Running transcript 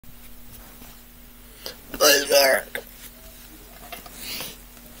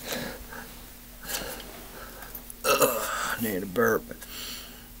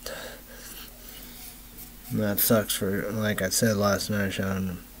That sucks for, like I said last night,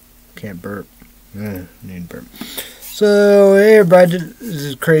 Sean. Can't burp. Need burp. So, hey everybody, this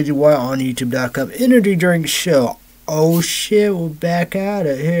is Crazy White on YouTube.com. Energy Drink Show. Oh shit, we're back at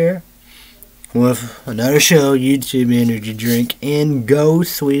it here with another show, YouTube Energy Drink, and Go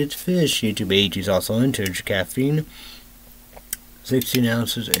Sweetest Fish. YouTube AG's also into your caffeine. 16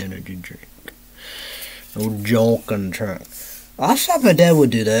 ounces energy drink. No junk in the trunk. I thought my dad would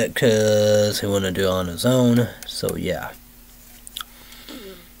do that because he wanted to do it on his own. So, yeah.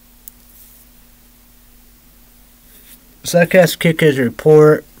 Success Kickers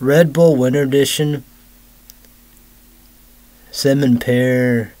Report. Red Bull Winter Edition. Cinnamon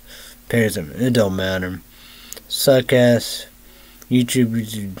pears. It don't matter. Success.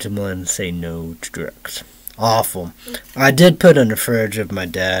 YouTube to say no to drugs. Awful. I did put in the fridge of my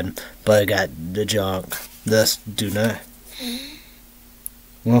dad, but I got the junk. This do not.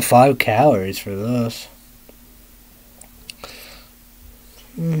 Well, 5 calories for this.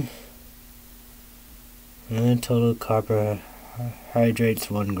 And total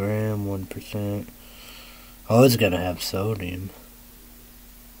carbohydrates 1 gram, 1%. Oh, it's gonna have sodium.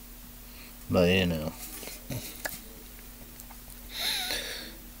 But you know.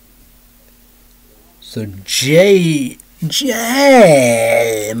 So Jay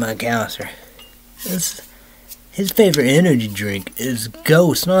McAllister, his favorite energy drink is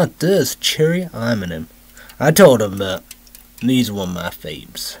Ghost, not this Cherry M&M. I told him that these are one of my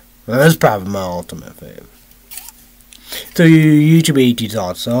faves. Well, that's probably my ultimate fave. So YouTube AT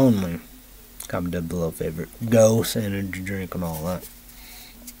thoughts only. Comment down below favorite Ghost energy drink and all that.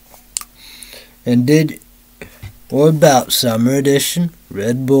 And what about Summer Edition,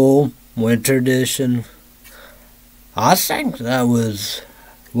 Red Bull, Winter Edition? I think that was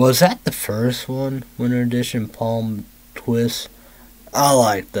that the first one? Winter Edition, Palm Twist. I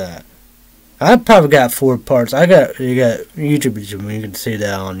like that. I probably got 4 parts. You got YouTube. You can see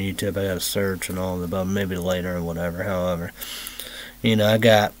that on YouTube. I got to search and all about maybe later or whatever. However, you know, I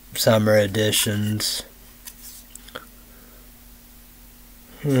got Summer Editions.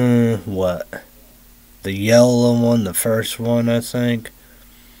 What? The yellow one, the first one, I think.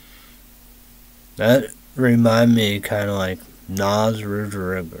 That remind me kind of like Nas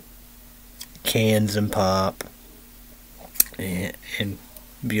River cans and pop, and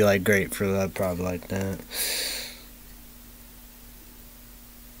be like great for that, probably like that.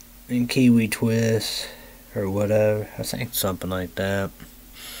 And Kiwi Twist or whatever, I think something like that.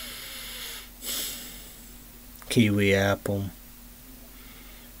 Kiwi Apple.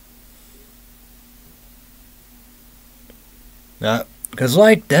 Because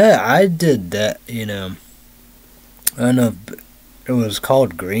like that, I did that, you know. I don't know if it was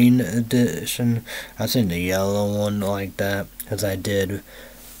called Green Edition. I seen the yellow one like that. Because I did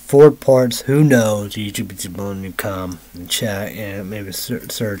 4 parts. Who knows? YouTube is going to come and chat and maybe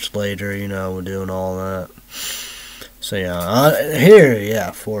search later, you know, we're doing all that. So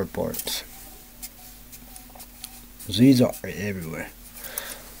yeah, 4 parts. These are everywhere.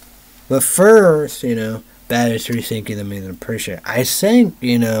 But first, you know, Batteries rethinking them even appreciate. I think,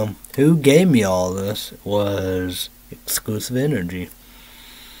 you know, who gave me all this was Exclusive Energy.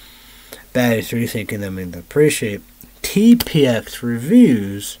 Batteries rethinking them even appreciate. TPX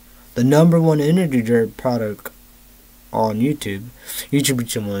Reviews, the #1 energy drink product on YouTube. YouTube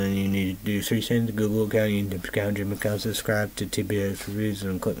is someone you need to do 3 things: the Google account, YouTube account, Gmail account, subscribe to TPX Reviews,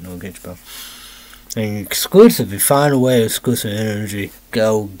 and click the notification bell. And exclusive, if you find a way Exclusive Energy,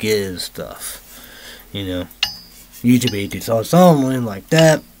 go get his stuff. You know, YouTube AT sauce only, like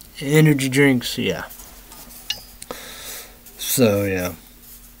that. Energy drinks, yeah. So, yeah.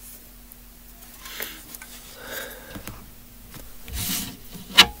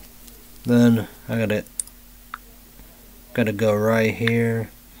 Then, I gotta go right here.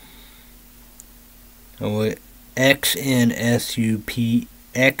 Oh,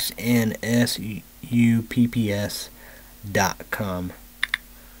 xnsupps.com.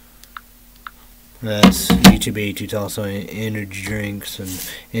 That's YouTube AT, also energy drinks and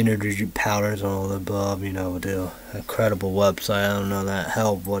energy powders and all the above, you know, the incredible website. I don't know that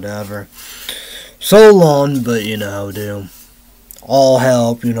help, whatever. So long, but you know how we do. All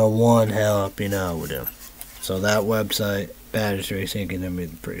help, you know, one help, you know how we do. So that website, Battery Thinking, I'm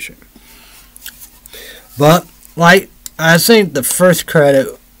pretty sure. But, like, I think the first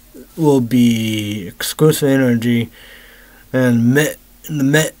credit will be Exclusive Energy and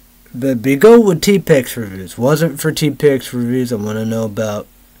But go with TPX Reviews. Wasn't for TPX Reviews, I want to know about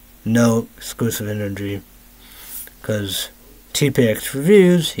no Exclusive Energy. Because TPX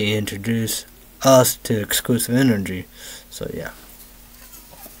Reviews, he introduced us to Exclusive Energy. So, yeah.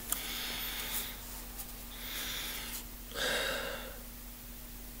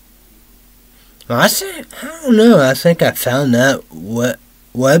 I don't know. I think I found that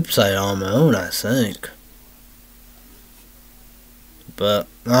website on my own, I think. But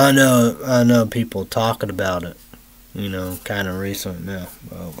I know people talking about it, you know, kind of recent now.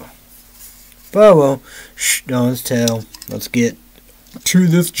 But well, don't tell. Let's get to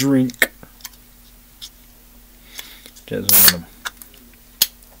this drink. Just want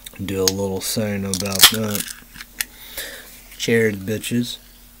to do a little saying about that. Cheers, bitches.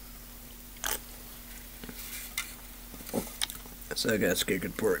 So I got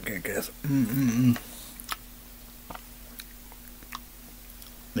skipped pork, I guess.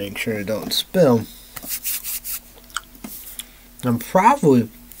 Make sure it don't spill. And probably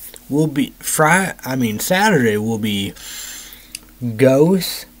will be Saturday will be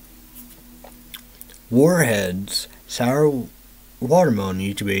Ghost, Warheads, Sour Watermelon,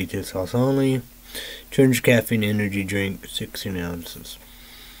 YouTube 82 sauce only, 200 caffeine energy drink, 16 ounces.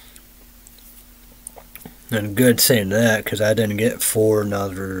 And good saying that, because I didn't get 4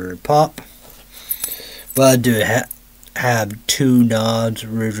 nods pop. But I do have 2 nods,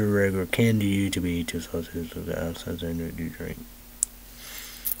 regular candy, YouTube 82 sauce energy drink.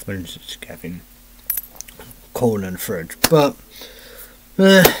 What is this caffeine? Cold in the fridge. But,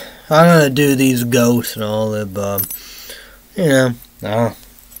 I'm going to do these ghosts and all that, but, you know,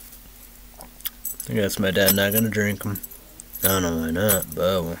 I guess my dad not going to drink them. I don't know why not,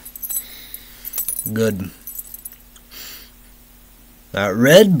 but, well, good. That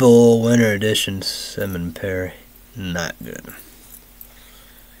Red Bull Winter Edition Cinnamon Pear, not good.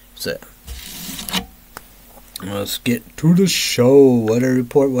 So, let's get to the show. Weather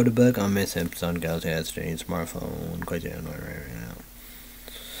report, weather book. I'm Miss Samsung Galaxy S3 smartphone. Quite right now.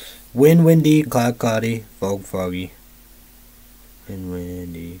 Wind windy, cloud cloudy, fog foggy. Wind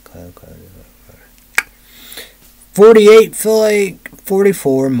windy, cloud cloudy, fog foggy. 48 feel like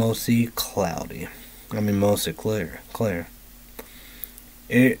 44 mostly cloudy. Mostly clear.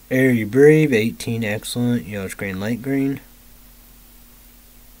 Air you breathe, 18 excellent, yellowish green, light green.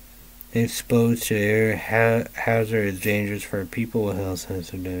 Exposed to air hazard is dangerous for people with health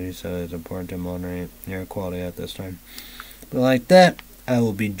sensitivity, so it's important to monitor air quality at this time. But like that, I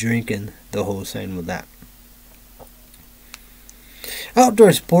will be drinking the whole thing with that.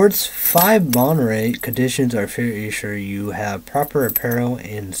 Outdoor sports, 5 Monterey. Conditions are fairly sure you have proper apparel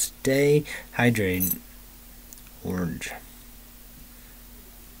and stay hydrated. Orange.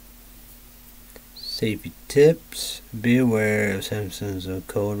 Safety tips. Be aware of symptoms of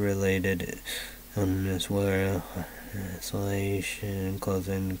cold-related illness, wear insulation,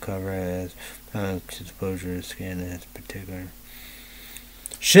 clothing, cover as exposure to skin as particular.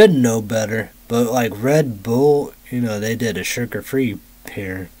 Should know better, but like Red Bull, you know, they did a sugar-free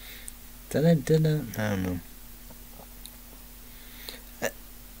pear. Did I that? I don't know.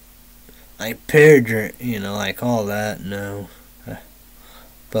 Like pear drink, you know, like all that, no.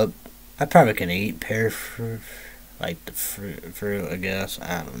 But I probably can eat pear fruit, like the fruit, I guess.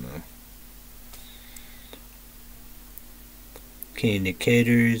 I don't know. Key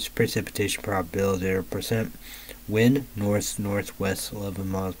indicators: precipitation probability 0%. Wind northwest 11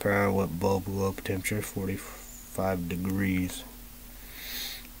 miles per hour. Wet bulb low temperature 45 degrees.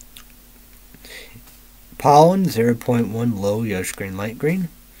 Pollen 0.1 low, yellowish green, light green.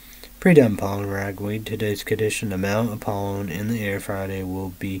 Pre-dawn pollen ragweed. Today's condition amount of pollen in the air Friday will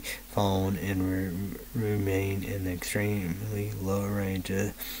be fallen and remain in extremely low range.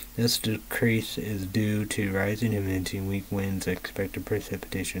 This decrease is due to rising humidity, weak winds, expected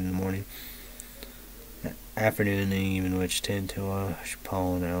precipitation in the morning, afternoon, and evening, which tend to wash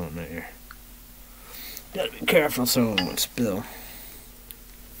pollen out in the air. Gotta be careful so it won't spill.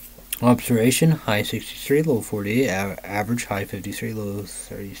 Observation, high 63, low 48, average high 53, low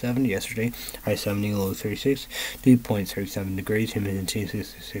 37 yesterday, high 70, low 36, dew point 37 degrees, humidity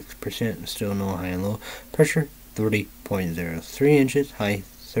 66%, still no high and low, pressure 30.03 inches, high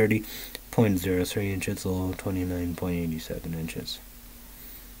 30.03 inches, low 29.87 inches.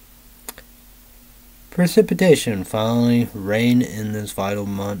 Precipitation, finally, rain in this vital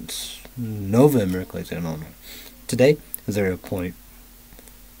month's November, today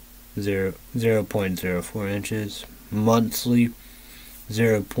 0.04 inches, monthly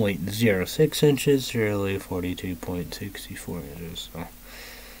 0.06 inches, yearly 42.64 inches. So,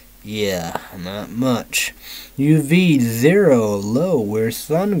 yeah, not much. UV 0 low, wear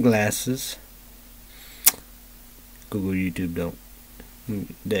sunglasses. Google, YouTube don't.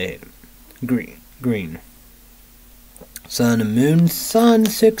 They green. Sun and moon. Sun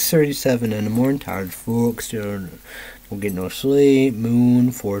 6:37 in the morning. Tired, full, still. We'll get no sleep.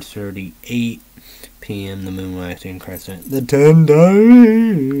 Moon 4:38 p.m. The moon rising crescent. The 10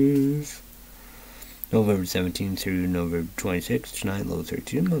 days. November 17th through November 26th, tonight, low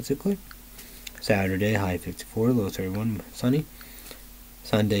 32, mostly clear. Saturday, high 54, low 31, sunny.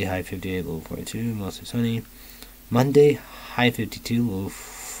 Sunday, high 58, low 42, mostly sunny. Monday, high 52, low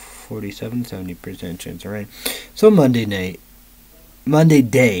 47, 70% chance of rain. So Monday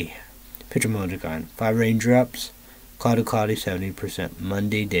day, picture multicon. 5 raindrops, cloudy, 70%.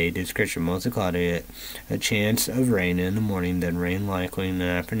 Monday day, description, mostly cloudy, a chance of rain in the morning, then rain likely in the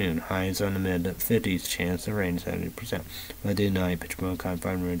afternoon. Highs on the mid-50s, chance of rain, 70%. Monday night, picture multicon.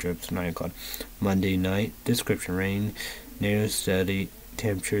 5 raindrops, 9 cloud. Monday night, description, rain, near steady,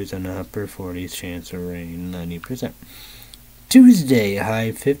 temperatures in the upper 40s, chance of rain, 90%. Tuesday,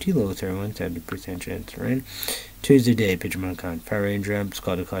 high 50, low 31, 70% chance of rain. Tuesday day, picture multicon. 5 raindrops,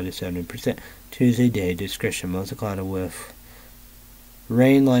 cloudy, 70%. Tuesday day, description, mostly cloudy with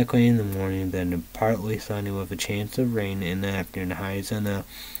rain likely in the morning, then partly sunny with a chance of rain in the afternoon. Highs in the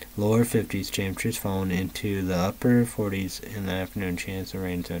lower 50s, temperatures falling into the upper 40s in the afternoon, chance of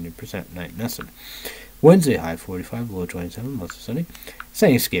rain 70%. Night, nothing. Wednesday, high 45, low 27, mostly sunny.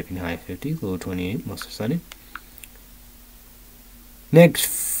 Thanksgiving, high 50, low 28, mostly sunny. Next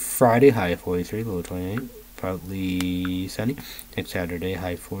Friday, high 43, low 28, partly sunny. Next Saturday,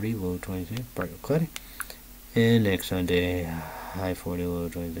 high 40, low 26, partly cloudy. And next Sunday, high 40, low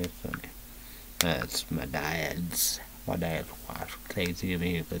 26, sunny. That's my dad's. My dad's watch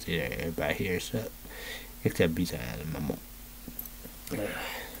Thanksgiving here because everybody here so except besides my mom.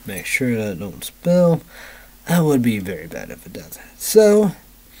 Make sure that don't spill. That would be very bad if it does. So,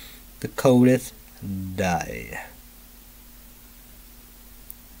 the coldest day.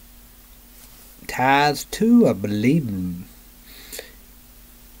 Ties 2, I believe.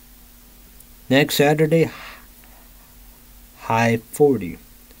 Next Saturday, high 40,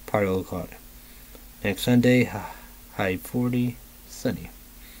 partly cloudy. Next Sunday, high 40, sunny.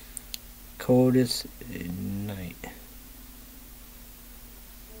 Coldest night.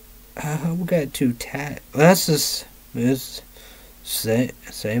 We got 2 ties. Well, that's just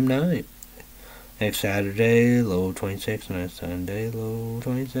same night. Next Saturday, low 26. Next Sunday, low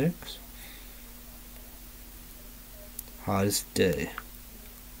 26. Hottest day.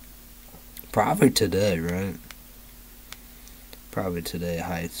 Probably today, right? Probably today,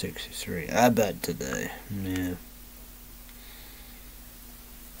 high 63. I bet today. Yeah.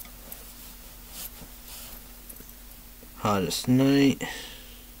 Hottest night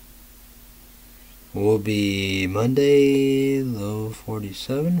will be Monday, low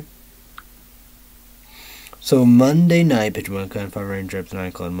 47. So Monday night, picture multicon. 5 raindrops,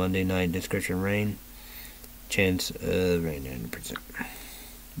 9 cloud. Monday night, description, rain. Chance of rain, 90%.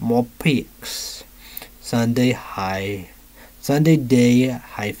 More peaks. Sunday day,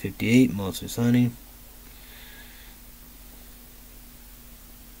 high 58, mostly sunny.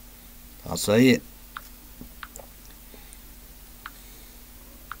 I'll say it.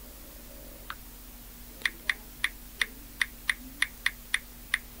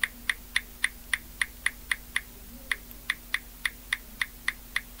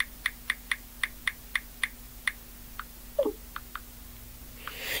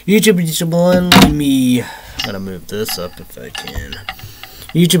 YouTube, let me. I'm gonna move this up if I can.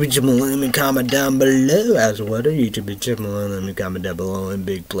 YouTube, let me comment down below as well. YouTube, let me comment down below and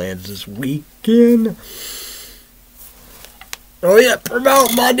big plans this weekend. Oh yeah,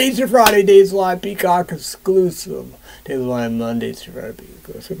 promote Mondays to Friday Days Live Peacock exclusive. Days Live Mondays to Friday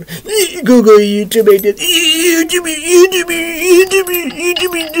Peacock exclusive. Google YouTube,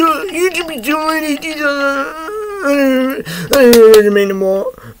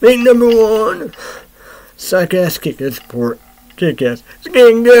 Make number 1. Suck-ass, kick-ass, support. Kick-ass. It's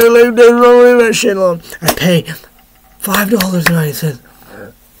getting good. Leave that shit alone. I pay $5.90.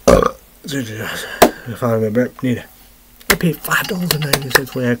 If I remember, I pay $5.90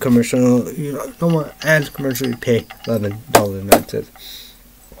 for that commercial. You know, don't want ads commercial. You pay $11.09.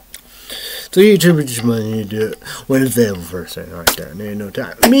 So YouTube just money you do it when it's available for a second. Right there, there ain't no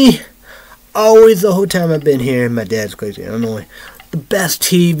time. Me, always the whole time I've been here. My dad's crazy. Illinois, the best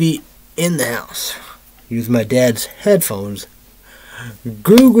TV in the house. Use my dad's headphones.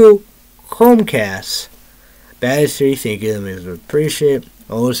 Google Chromecast. Baddest 3 thank you. I appreciate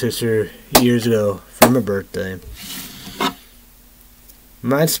older sister years ago for my birthday.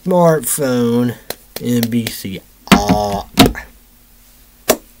 My smartphone, NBC.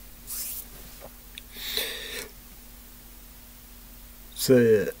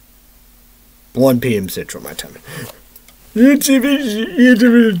 So 1 p.m. Central my time. YouTube is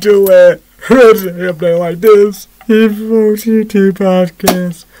doing something like this. YouTube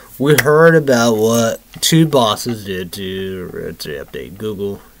podcast We heard about what two bosses did to Red City Update,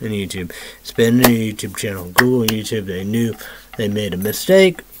 Google and YouTube. It's been their YouTube channel. Google and YouTube, they knew they made a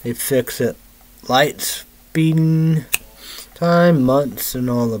mistake. They fixed it. Light speeding time, months, and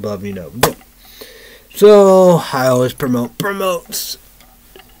all above, you know. So, I always promote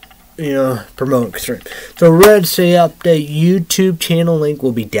Extreme. So, Red City Update YouTube channel link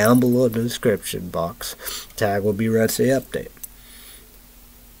will be down below in the description box. Tag will be Red City Update.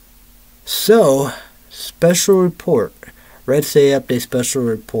 So, special report. Red City Update special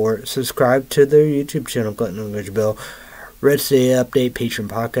report. Subscribe to their YouTube channel. Click the notification bell. Red City Update Patreon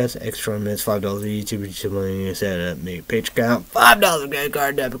podcast. Extra minutes, $5 YouTube money. Set up me page account. $5 credit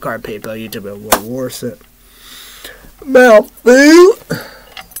card, debit card, PayPal, YouTube. What worse it? Mouthful.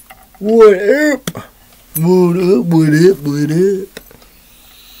 What up? What up?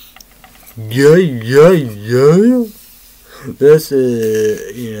 Yeah. This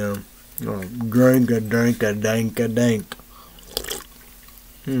is, drink a dank.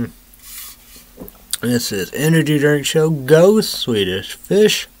 This is Energy Drink Show. Go Swedish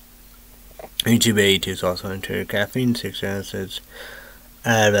Fish. YouTube 82 is also into caffeine, 6 ounces. 2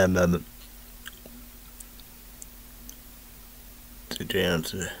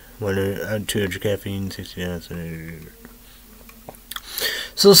 ounces. 200 caffeine, 60 ounces.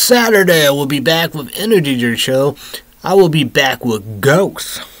 So Saturday I will be back with Energy Drink Show. I will be back with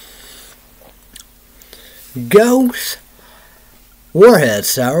Ghost. Warhead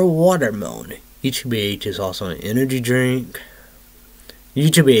Sour Watermelon. YouTube is also an energy drink.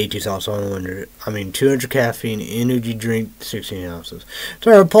 YouTube is also on 200 caffeine energy drink, 16 ounces.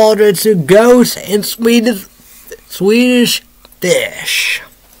 So I apologize to Ghost and Swedish Fish.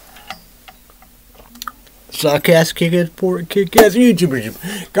 Suckass, kick-ass, pork, kick-ass,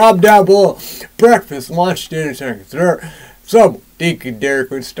 YouTubers. Comment down below. Breakfast, lunch, dinner, snack, dessert. Subway, Deacon, Dairy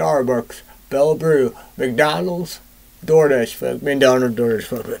Queen, Starbucks, Bella Brew, McDonald's, DoorDash, fuck. McDonald's, DoorDash,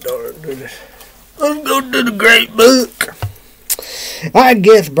 fuck. DoorDash. Let's go to the great book. I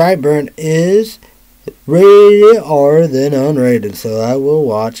guess Brightburn is rated R than unrated, so I will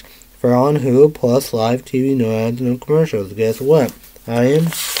watch for on Hulu Plus live TV, no ads, no commercials. Guess what? I am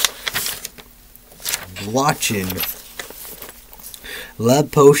watching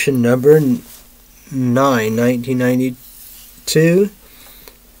Love Potion number 9, 1992.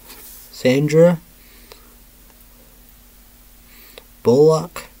 Sandra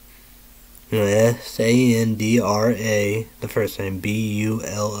Bullock. Sandra, the first name, Bullock.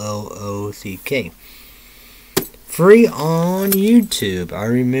 Free on YouTube. I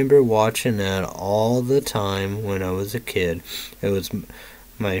remember watching that all the time when I was a kid. It was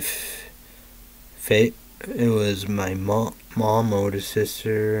my mom, older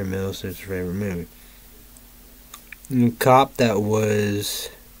sister, and middle sister's favorite movie. The cop that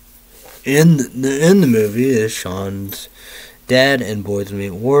was in the movie is Sean's dad and Boys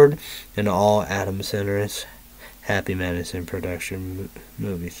Meet Ward, and all Adam Sandler's Happy Madison production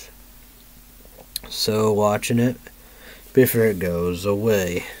movies. So watching it before it goes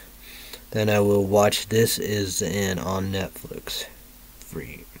away. Then I will watch This Is in on Netflix.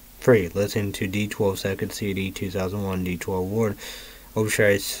 Free. Listen to D12 Second CD 2001 D12 Award.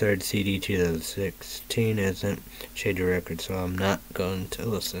 Overshride's third CD 2016 isn't Shady Records, so I'm not going to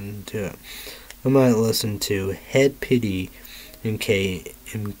listen to it. I might listen to Head Pity and KMK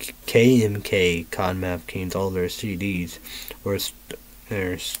Cottonmouth Kings, all their CDs or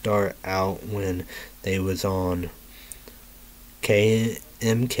start out when they was on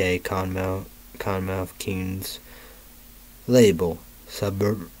KMK Cottonmouth Kings label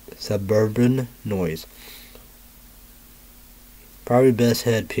Suburban Noise. Probably best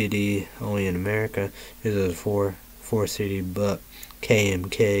Head PD only in America. This is a 4 CD, but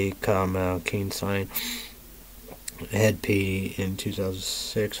KMK Cottonmouth Kings signed Head PD in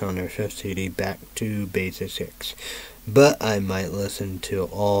 2006 on their 5th CD, Back to Basics. But I might listen to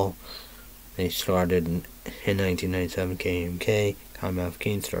all. They started in 1997. KMK Cottonmouth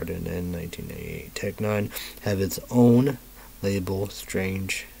Kings started in 1998. Tech Nine have its own label,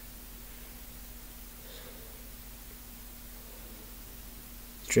 Strange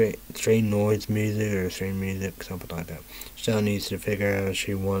Noise Music or Strange Music, something like that. Still needs to figure out if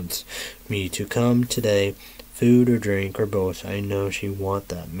she wants me to come today. Food or drink or both. I know she want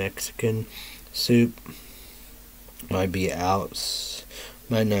that Mexican soup. Might not be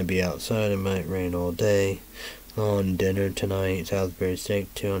outside. It might rain all day. On dinner tonight, Salisbury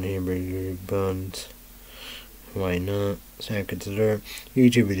steak, 2 on hamburger buns. Why not? Snack and dessert.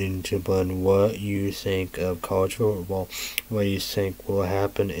 YouTube into blend what you think of college football. What do you think will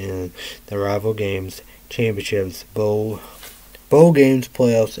happen in the rival games, championships, bowl bowl games,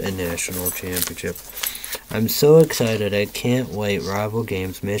 playoffs, and national championship. I'm so excited. I can't wait. Rival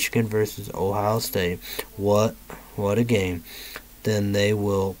games, Michigan versus Ohio State. What a game. Then they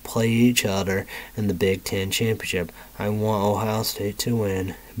will play each other in the Big Ten Championship. I want Ohio State to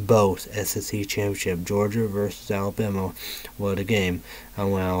win both SEC Championship. Georgia versus Alabama. What a game. I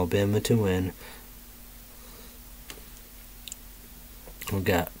want Alabama to win. We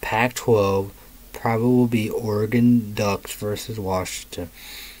got Pac-12. Probably will be Oregon Ducks versus Washington.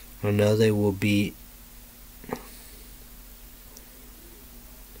 I know they will beat.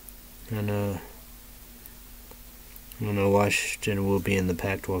 I know Washington will be in the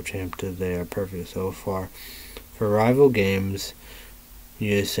Pac-12 championship. They are perfect so far. For rival games,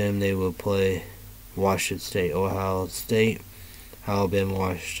 you assume they will play Washington State, Ohio State, Alabama,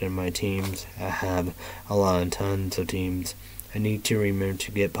 Washington. My teams. I have a lot of tons of teams. I need to remember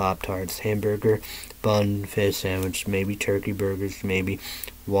to get Pop-Tarts, hamburger, bun, fish sandwich, maybe turkey burgers, maybe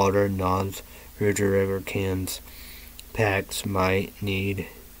water, Nons, refrigerator cans, packs. Might need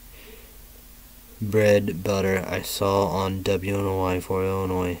bread, butter. I saw on WNOI for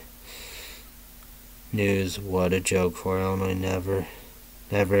Illinois News. What a joke for Illinois. Never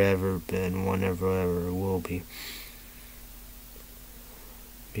ever been one, never ever will be.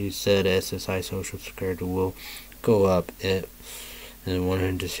 He said SSI Social Security will go up at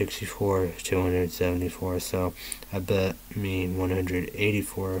 164 to 174, so I bet me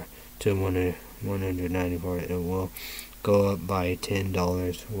 184 to 194 it will go up by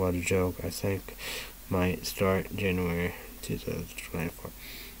 $10. What a joke. I think might start January 2024.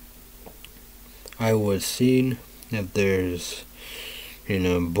 I was seeing if there's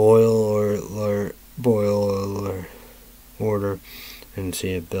boil order and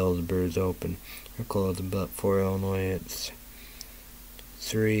see if Bell's Brews open or closed. But for Illinois it's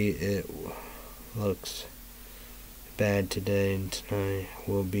 3. It looks bad today, and tonight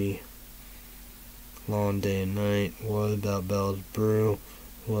will be long day and night. What about Bell's Brew?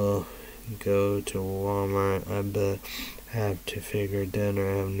 Well, go to Walmart. I bet I have to figure dinner.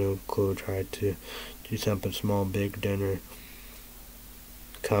 I have no clue. Try to do something small. Big dinner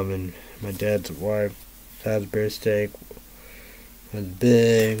coming. My dad's wife Salisbury steak was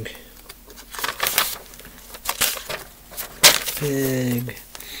big.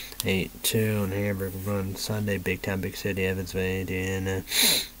 Ate 2 on hamburger bun Sunday. Big Time, Big City, Evansville, Indiana.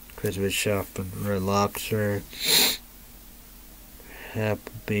 Christmas shopping, Red Lobster,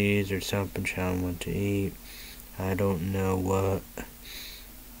 Applebee's or something. Sean want to eat. I don't know what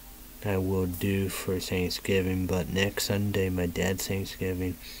I will do for Thanksgiving, but next Sunday my dad's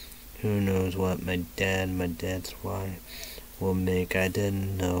Thanksgiving. Who knows what my dad's wife will make. I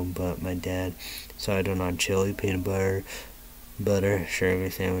didn't know, but my dad decided on chili, peanut butter, sugar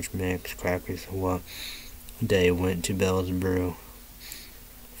sandwich mix, crackers. What day went to Bell's Brew.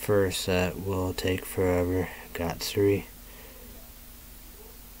 First that will take forever. Got 3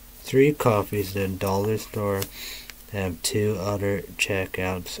 coffees at a dollar store. Have 2 other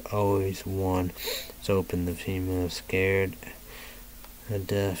checkouts. Always one is open. The female is scared. I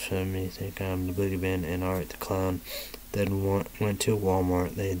definitely think I'm the boogeyman and Art the Clown. Then went to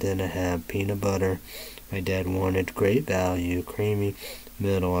Walmart. They didn't have peanut butter. My dad wanted great value, creamy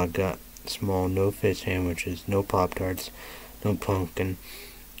middle. I got small, no fish sandwiches, no Pop-Tarts, no pumpkin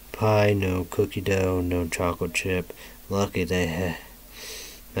pie, no cookie dough, no chocolate chip. Lucky I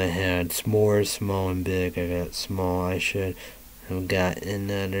had s'mores, small and big. I got small. I should have got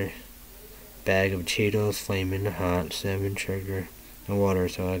another bag of Cheetos, Flamin' Hot, 7 sugar, and water.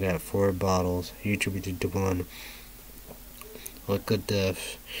 So I got 4 bottles. Each will be to 1. Liquid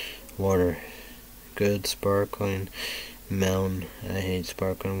Death water. Good sparkling Mountain. I hate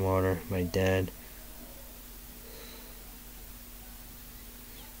sparkling water. My dad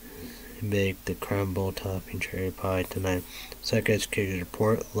baked the crumble topping cherry pie tonight. Second Kids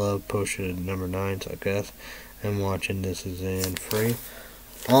Report. Love posted at number 9, so I guess I'm watching This Is the End free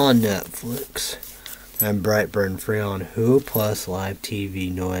on Netflix. And Brightburn free on Hulu Plus Live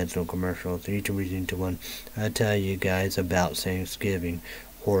TV. No ads, no commercials. Each reason to 1. I tell you guys about Thanksgiving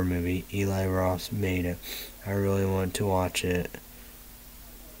horror movie. Eli Roth made it. I really want to watch it.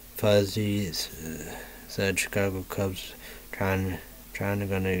 Fuzzy said Chicago Cubs trying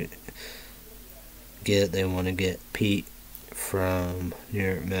to they want to get Pete from New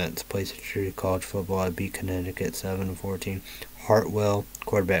York Mets. Plays Security College football. I beat Connecticut 7-14. Hartwell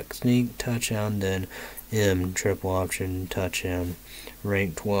quarterback sneak touchdown. Then triple option touchdown.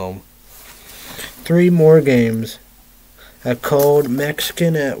 Ranked 12. 3 more games. I called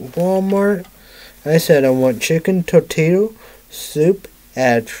Mexican at Walmart. I said I want chicken tortilla soup,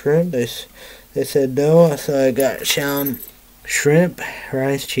 add shrimp. They said no, so I got Sean Shrimp,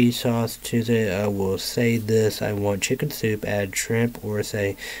 rice, cheese sauce. Tuesday, I will say this. I want chicken soup. Add shrimp, or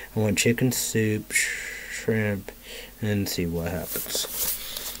say I want chicken soup, shrimp, and see what happens.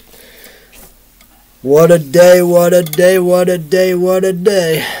 What a day! What a day! What a day! What a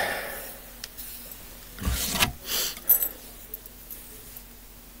day!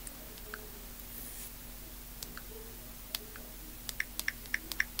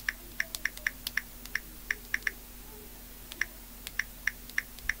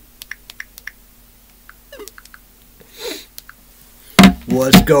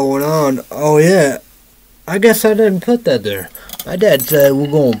 What's going on? Oh yeah, I guess I didn't put that there. My dad said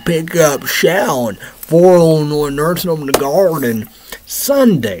we're gonna pick up Shawn, 4 Illinois Nursing Home in the Garden,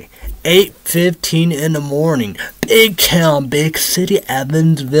 Sunday, 8:15 in the morning. Big town, big city,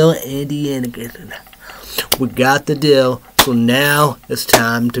 Evansville, Indiana. We got the deal. So now it's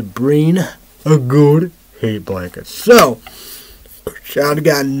time to bring a good heat blanket. So, Shawn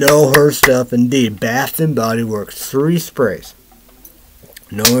got know her stuff indeed. Bath and Body Works, 3 sprays.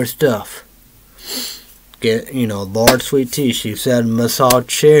 Know her stuff. Get, large sweet tea. She said massage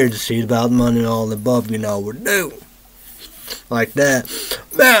chairs to see about money and all the above, we're due. Like that.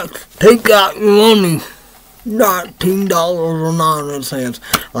 Man, take out your money. $19.09.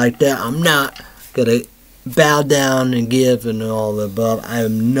 Like that. I'm not gonna bow down and give and all the above. I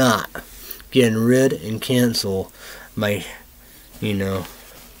am not getting rid and cancel my,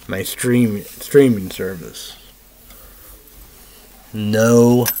 my streaming service.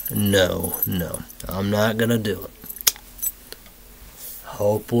 No, no, no. I'm not gonna do it.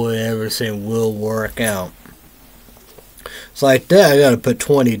 Hopefully everything will work out. It's like that. I gotta put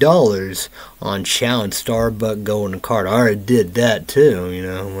 $20 on Chow and Starbucks Golden Card. I already did that too,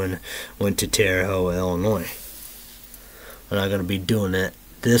 when I went to Terre Haute, Illinois. I'm not gonna be doing that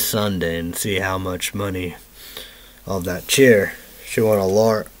this Sunday and see how much money of that chair. She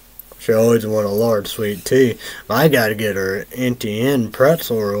always want a large sweet tea. I gotta get her NTN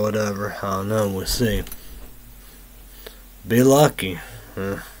pretzel or whatever. I don't know. We'll see. Be lucky.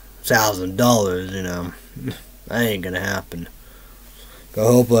 $1,000, That ain't gonna happen. But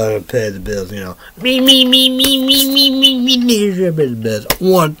hopefully I can pay the bills, Me. Bills. I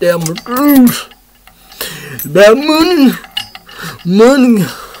want them dreams. That money.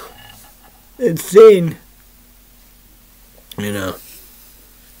 It's seen.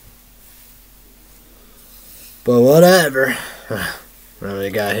 But whatever.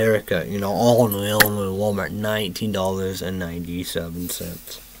 Really got a haircut. All in Illinois Walmart,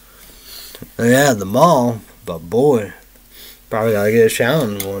 $19.97. Yeah, the mall. But boy, probably gotta get a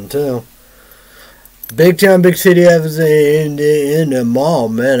Shawn one too. Big town, big city, in the mall,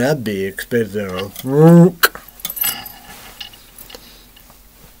 man, that'd be expensive.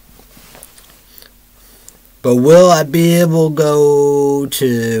 But will I be able to go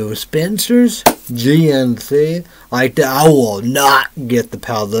to Spencer's? GNC? Like that, I will not get the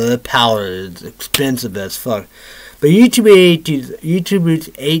powder. The powder is expensive as fuck. But YouTube is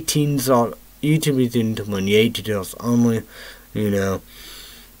 18 YouTube is into money, $18 only. You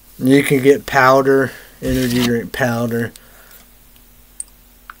can get powder, energy drink powder.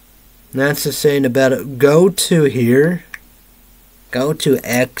 And that's the saying about it. Go to here. Go to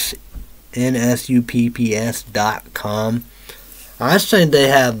nsupps.com. I think they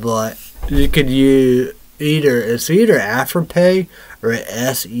have you could use it's either Afterpay or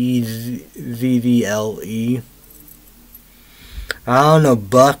SEZZLE. I don't know,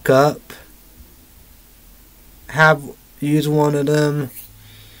 Buck Up. Use one of them.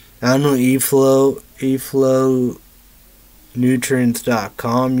 I don't know,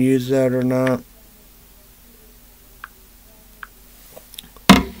 eFlowNutrients.com use that or not.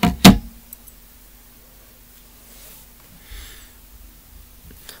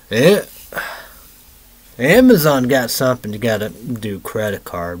 Amazon got something you gotta do credit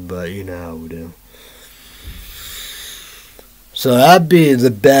card, but you know how we do. So that'd be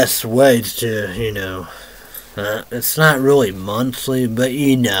the best way to, it's not really monthly, but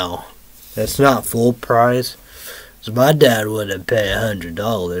it's not full price. So my dad wouldn't pay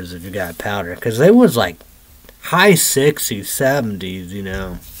 $100 if you got powder, because they was like high 60s, 70s,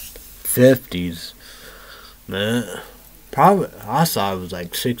 50s, man. Probably, I saw it was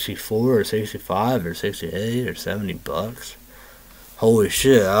like 64 or 65 or 68 or $70. Holy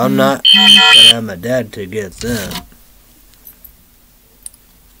shit, I'm not gonna have my dad to get them.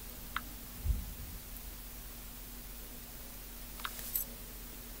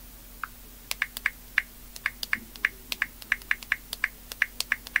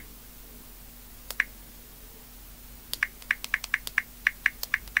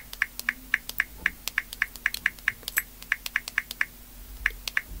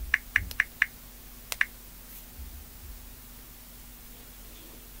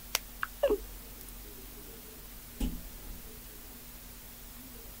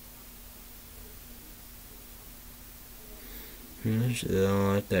 She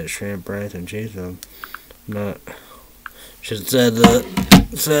don't like that shrimp, rice, and cheese. I'm not. She said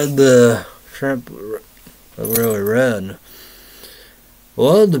the shrimp looked really red.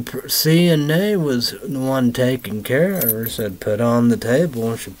 Well, the CNA was the one taking care of her. Said put on the table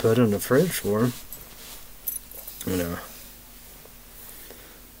and she put in the fridge for her. You know.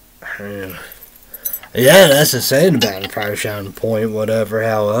 Yeah, that's the saying about it. Probably shining point, whatever.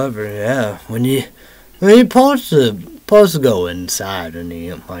 However, yeah, when you supposed to go inside and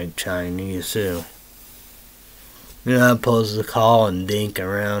eat like Chinese too. You're not supposed to call and dink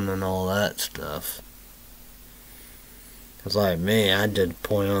around and all that stuff. It's like me, I did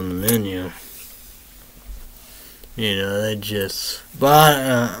point on the menu. You know, they just, but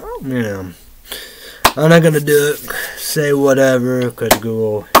you know, I'm not gonna do it. Say whatever, cause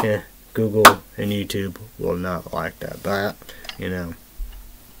Google and YouTube will not like that. But you know,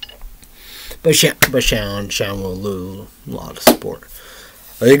 but Sean will lose a lot of support.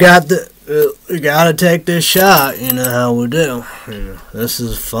 You gotta take this shot. You know how we do. You know, this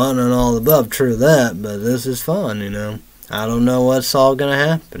is fun and all above. True that, but this is fun. You know, I don't know what's all gonna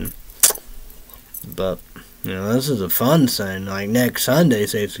happen, but you know, this is a fun thing. Like next Sunday,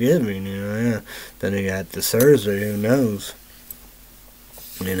 Thanksgiving. You know, yeah. Then you got the Thursday. Who knows?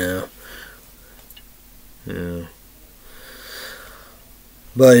 You know. Yeah.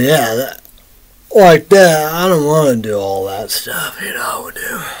 But yeah. Like that, I don't want to do all that stuff, you know, I would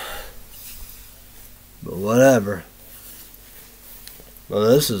do. But whatever. Well,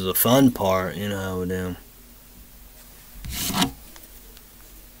 this is the fun part, you know, I would do.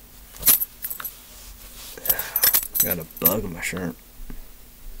 Got a bug in my shirt.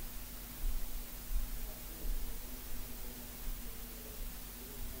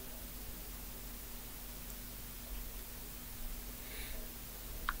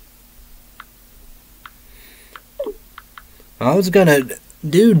 I was gonna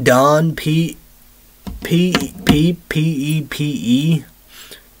do Dawn P-E-P-E,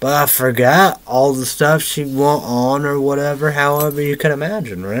 but I forgot all the stuff she want on or whatever, however you can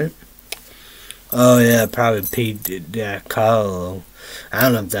imagine, right? Oh yeah, probably Carlo. I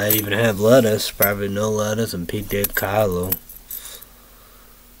don't know if they even have lettuce, probably no lettuce and Carlo.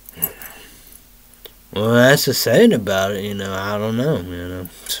 Well, that's the saying about it, you know, I don't know, you know.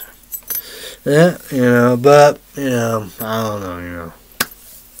 Yeah, you know, but, you know, I don't know, you know.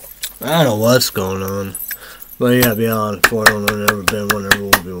 I don't know what's going on. But you gotta be honest, for it, I've never been one, never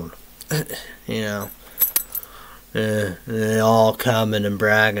will be one. You know. Yeah, they all coming and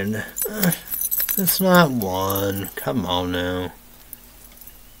bragging. It's not one. Come on now.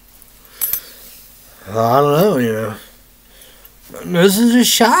 I don't know, you know. This is a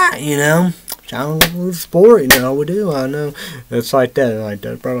shot, you know. I don't know sport, you know, we do, I know. It's like that,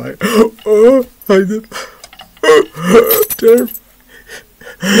 probably like, oh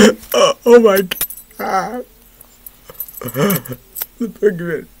my God. Look at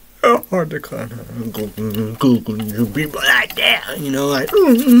it. Hard to climb. People like that, you know, like, I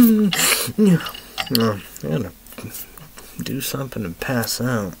gotta do something to pass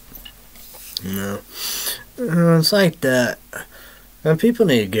out, you know. It's like that. And people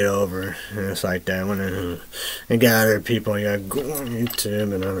need to get over it. And it's like that when you got other people, you got go on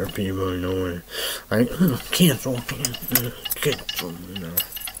YouTube and other people, you know, like, cancel, you know.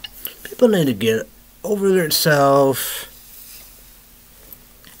 People need to get over themselves.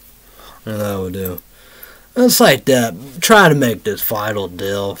 And that would do. It's like that. Try to make this vital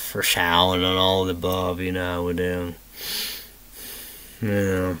deal for showering and all the above, you know, I would do.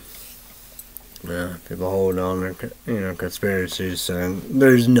 Yeah. Yeah, people hold on their, you know, conspiracies, saying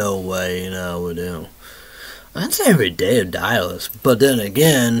there's no way, you know, we do. I'd say every day of dialysis, but then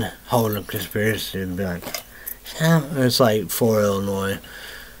again, holding conspiracy would be like, it's like for Illinois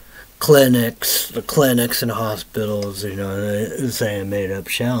clinics, the clinics and hospitals, you know, they saying made up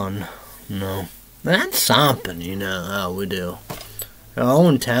showing, you know. That's something, you know, how we do. Our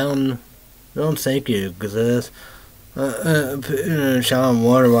own town, don't think you exist. Sean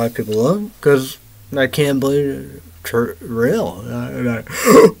wonder why people look, because I can't believe it's real.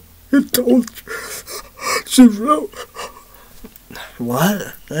 It told she's real.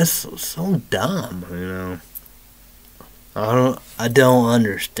 What? That's so dumb, you know. I don't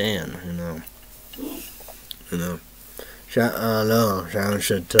understand, you know. You know. I know, Sean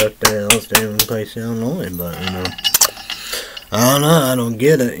should tuck that else down in case Illinois, but, you know. I don't know, I don't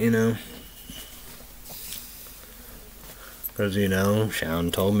get it, you know. Because, you know,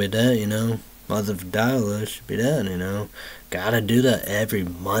 Sean told me that, you know, mother of dialysis should be done, you know. Gotta do that every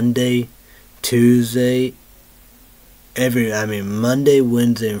Monday, Tuesday, Monday,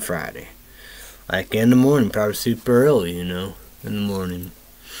 Wednesday, and Friday. Like in the morning, probably super early, you know. in the morning.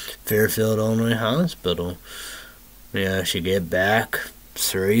 Fairfield Illinois Hospital. Yeah, she get back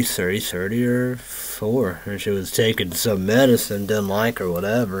 3:30 or 4, and she was taking some medicine, didn't like or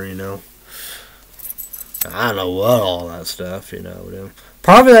whatever, you know. I don't know what all that stuff, you know.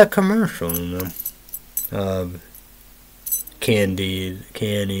 Probably that commercial, you know.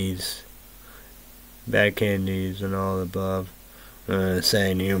 Candies, bad candies, and all the above.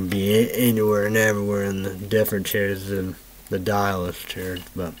 Saying you can be anywhere and everywhere in the different chairs than the dialysis chairs,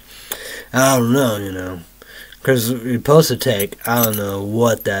 but I don't know, you know. Because you're supposed to take, I don't know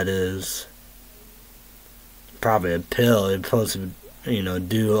what that is. Probably a pill. You're supposed to, you know,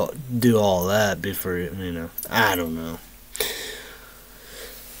 do all that before you know. I don't know.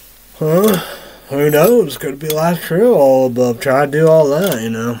 Who knows? Could be like true all above. Try to do all that, you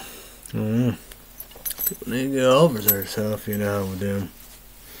know. People need to get over themselves, you know how we do.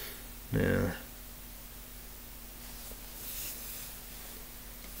 Yeah.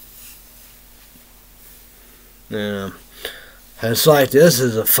 Yeah. It's like this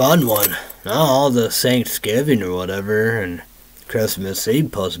is a fun one. Not all the Thanksgiving or whatever, and Christmas Eve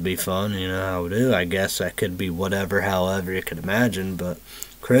supposed to be fun, you know how we do. I guess that could be whatever, however you could imagine, but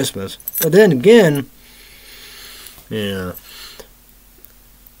Christmas. But then again, yeah,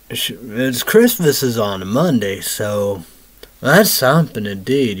 it's Christmas is on a Monday, so that's something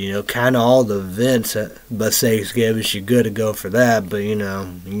indeed, you know, kind of all the events, but Thanksgiving, you're good to go for that, but, you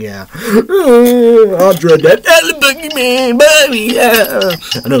know, yeah. I'll dread that boogeyman, baby, yeah.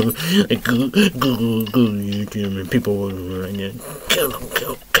 I know, like, people will,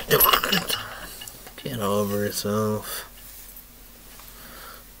 get over yourself.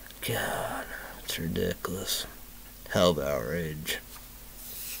 God, it's ridiculous. Hell of outrage.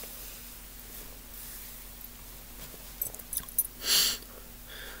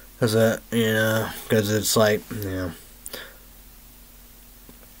 Cause you know, cause it's like, yeah.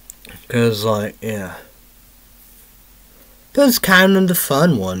 Cause like, yeah. Cause it's kind of the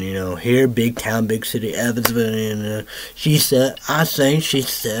fun one, you know. Here, big town, big city, Evansville, and she said,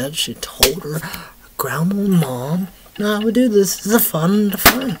 she told her grandma and mom, no, we do this is the fun.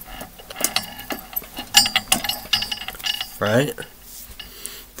 Right?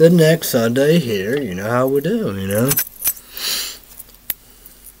 The next Sunday here, you know how we do, you know.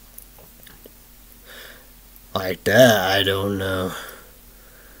 Like that, I don't know.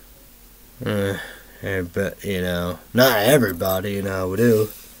 But, you know, not everybody, you know, we do.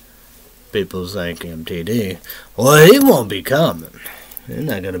 People think MTD. Well, he won't be coming. He's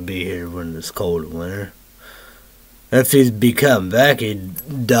not going to be here when it's cold in winter. If he'd be coming back,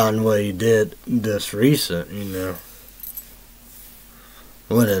 he'd done what he did this recent, you know.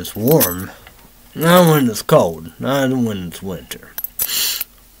 When it's warm. Not when it's cold. Not when it's winter.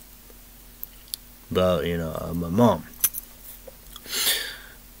 But, you know, my mom.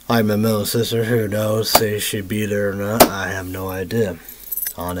 Like my middle sister, who knows, say she'd be there or not, I have no idea.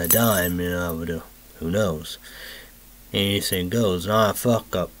 On a dime, you know, who knows. Anything goes, not a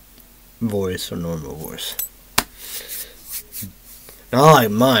fuck up voice or normal voice. Not like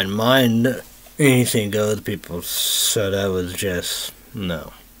mine, anything goes, people said I was just,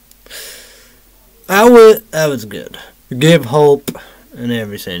 no. That was good. Give hope and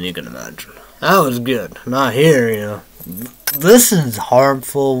everything you can imagine. That was good. Not here, you know. This is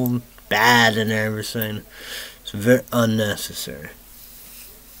harmful, bad, and everything. It's very unnecessary.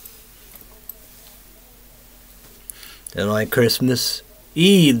 And like Christmas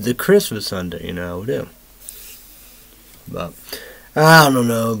Eve, the Christmas Sunday, you know, we do. But I don't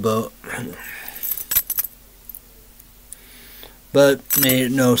know, but you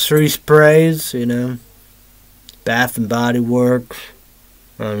know, 3 sprays, you know, Bath and Body Works.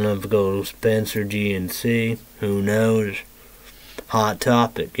 I don't know if it goes to Spencer, GNC, who knows. Hot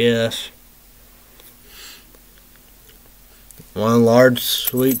Topic, yes. 1 large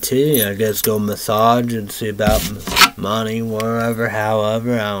sweet tea, I guess go massage and see about money, wherever,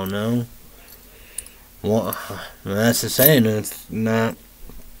 however, I don't know. Well, that's the saying, it's not,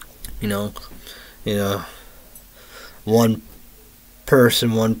 you know, 1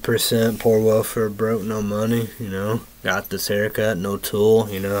 person, 1%, poor welfare, broke, no money, you know. Got this haircut, no tool,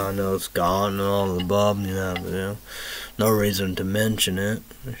 you know, I know it's gone and all the above, you know, no reason to mention it.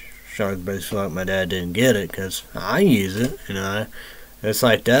 Sure, everybody feel like my dad didn't get it, because I use it, you know. It's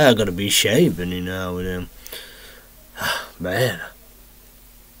like that, I gotta be shaving, you know, with him. Man,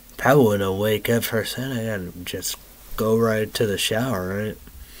 probably when I wake up first thing, I gotta just go right to the shower, right?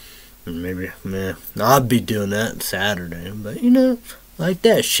 And maybe, man, I'll be doing that Saturday, but, you know, like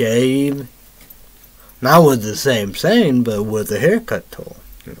that, shave. Not with the same thing, but with the haircut tool,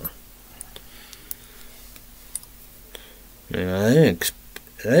 you know. You know,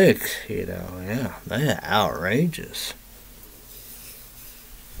 you know, yeah, they're outrageous.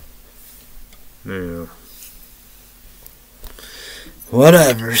 Yeah.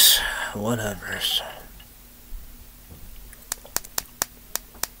 Whatevers. What the,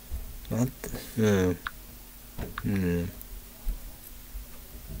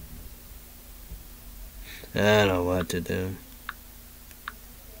 I don't know what to do.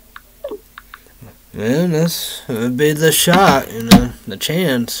 Man, this would be the shot, you know, the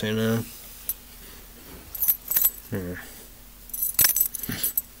chance, you know.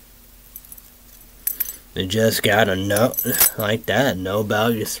 You just gotta know, like that, know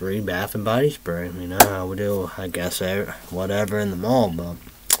about your 3 Bath and Body Spray. You know, I would do, I guess, whatever in the mall, but,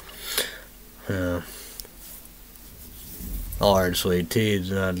 hard sweet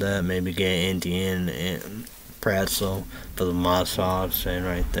teas, not that. Maybe get Indian and pretzel for the massage and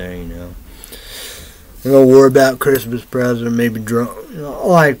right there, you know. Don't worry about Christmas present, maybe drunk, you know,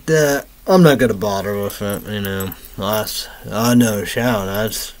 like that. I'm not gonna bother with it, you know. I know, Sharon,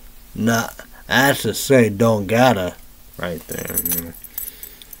 that's not, that's to say don't gotta, right there, you know.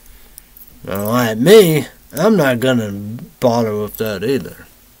 Now, like me, I'm not gonna bother with that either.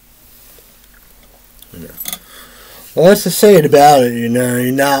 You know. Well, what's to say about it, you know,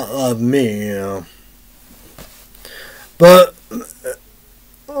 you're not of me, you know. But,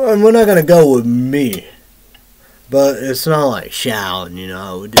 we're not gonna go with me. But it's not like shouting, you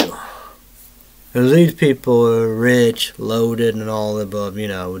know, we do. Because these people are rich, loaded, and all the above, you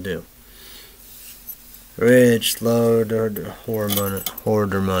know, we do. Rich, loaded,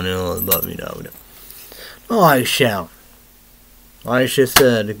 hoarder money, all the above, you know, we do. Not like shouting. Like she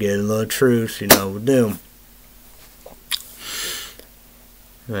said, to get a little truce, you know, we do.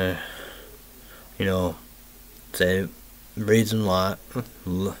 You know, say reason why.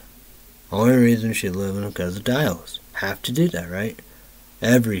 Only reason she's living because of Dallas. Have to do that, right?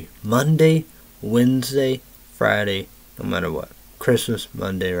 Every Monday, Wednesday, Friday, no matter what. Christmas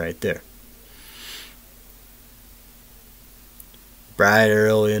Monday right there. Bright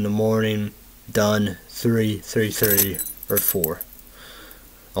early in the morning, done 3:30 or 4.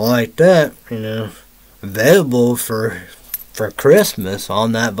 I like that, you know. Available for Christmas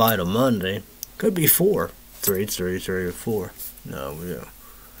on that Vital Monday. Could be 4. 3:30 or 4. No, we don't.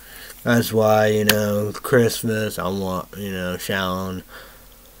 That's why, you know, Christmas, I want, you know, Shawn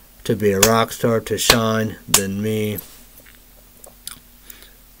to be a rock star, to shine than me.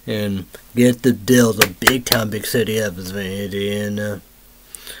 And get the deals of big time, big city Evansville, and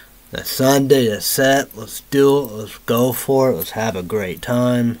that Sunday, the set, let's do it, let's go for it, let's have a great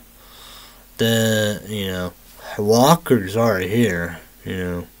time. Then, you know, Walker's already here, you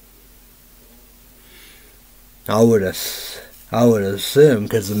know. I would assume,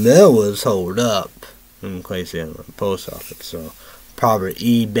 because the mail was holed up in Clay City post office, so probably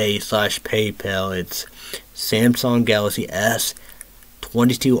eBay/PayPal. It's Samsung Galaxy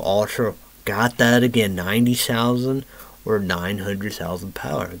S22 Ultra. Got that again, 90,000 or 900,000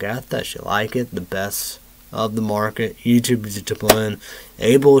 power. Got that shit. Like it, the best of the market. YouTube discipline,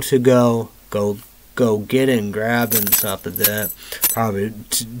 able to go get it and grab it and stuff like that. Probably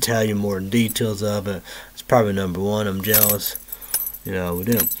tell you more details of it. It's probably number 1. I'm jealous. You know, we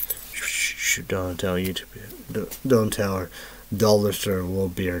do. Don't tell YouTube. Don't tell her. Dollar Store will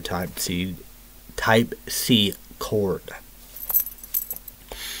be her Type C cord.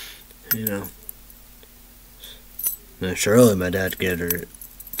 You know. Now, surely my dad get her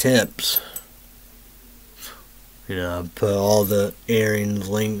tips. You know, I put all the earrings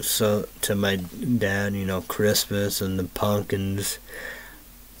links to my dad, you know, Christmas and the pumpkins,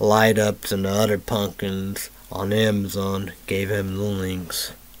 light ups and the other pumpkins on Amazon. Gave him the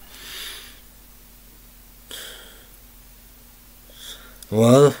links.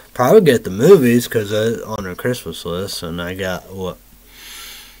 Well, probably get the movies because on her Christmas list, and I got what?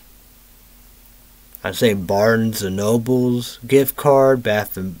 I say Barnes and Noble's gift card,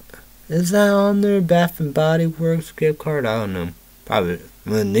 is that on there? Bath and Body Works gift card? I don't know. Probably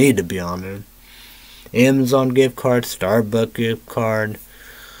would need to be on there. Amazon gift card, Starbucks gift card,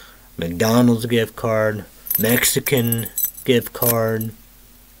 McDonald's gift card, Mexican gift card.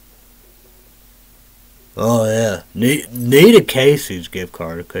 Oh yeah, need a Casey's gift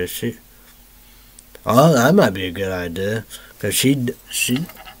card because that might be a good idea because she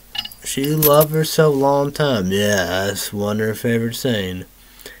loved her so long time. Yeah, that's one of her favorite saying.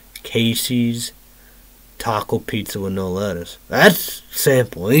 Casey's taco pizza with no lettuce. That's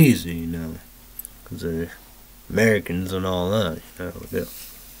simple, easy, you know, because they're Americans and all that, you know. Yeah.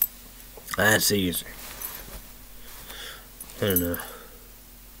 That's easy. I don't know.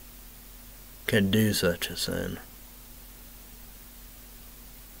 Can do such a thing.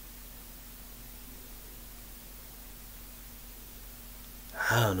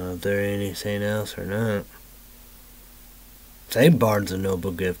 I don't know if there anything else or not. Say Barnes &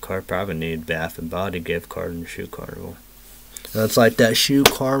 Noble gift card. Probably need Bath and Body gift card and Shoe Carnival. That's like that Shoe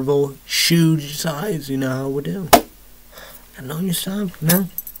Carnival shoe size, you know how we do. I know your stuff, you know.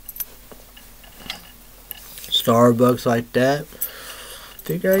 Starbucks like that.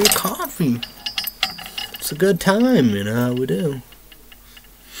 Figure out your coffee. It's a good time, you know how we do.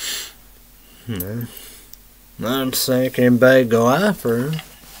 You know. Not saying anybody go after her.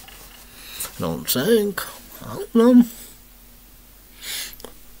 I don't think. I don't know.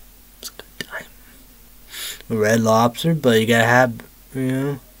 It's a good time. Red Lobster, but you gotta have, you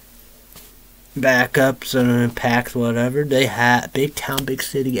know, backups and packs, whatever. They have big town, big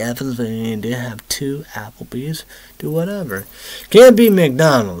city, Evansville, and they have 2 Applebee's, do whatever. Can't be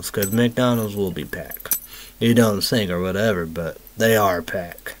McDonald's, because McDonald's will be packed. You don't think or whatever, but they are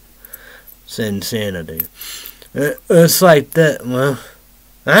packed. It's insanity. It's like that. Well,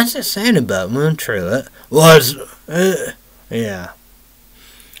 that's just saying about Montreal. It was, yeah.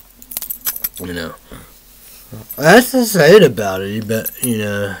 You know, that's just saying about it. But you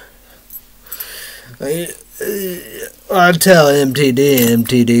know, I tell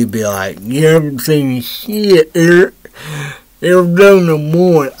MTD be like, you ever seen shit? Ever done the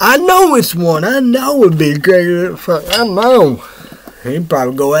one? I know it's one. I know it'd be great. I know. He'd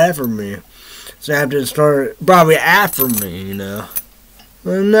probably go after me. So I have to start probably after me, you know.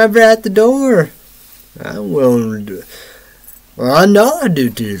 I'm never at the door. I'm willing to do it. Well, I know I do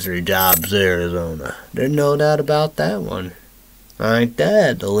 2-3 jobs in Arizona. There's no doubt about that one. Like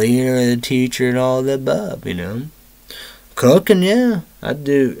that, the leader, the teacher, and all the above, you know. Cooking, yeah, I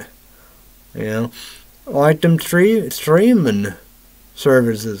do. You know, like them streaming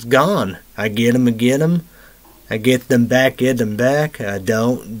services gone. I get them. I get them back. I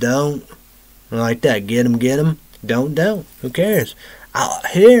don't. Like that, get them. Don't. Who cares? Out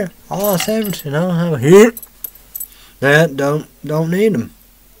here, all Everton, I don't have here. That don't need them.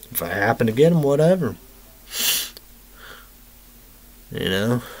 If I happen to get them, whatever. You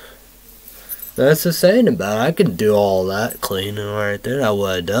know, that's the saying about it. I could do all that cleaning right there. I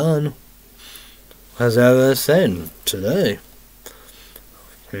would have done. As I was saying today,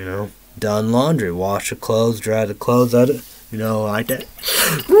 you know, done laundry, wash the clothes, dry the clothes out of, you know, like that.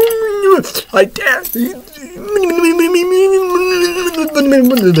 Like that.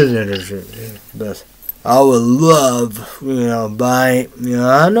 But I would love, you know, buy, you know,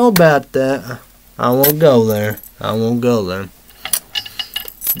 I know about that. I won't go there.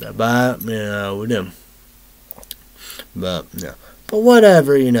 Buy, you know, with them. But, yeah. But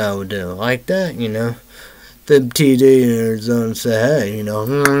whatever, you know, we do. Like that, you know. The TD in Arizona say, hey, you know,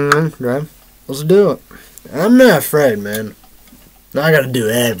 right? Let's do it. I'm not afraid, man. I gotta do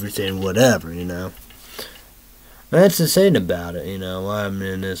everything, whatever, you know. That's the thing about it, you know, why I'm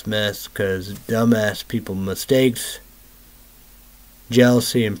in this mess, because dumbass people mistakes,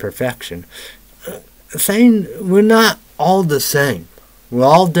 jealousy, and perfection. We're not all the same. We're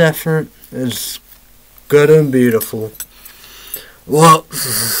all different. It's good and beautiful. Well,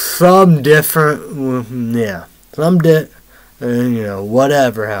 some different, yeah. Some you know,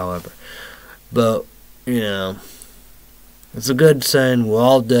 whatever, however. But, you know, it's a good saying, we're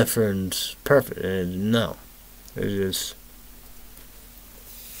all different, it's perfect. No. It's just,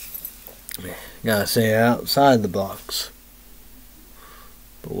 gotta say outside the box.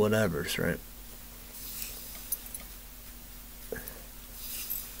 But whatever's right.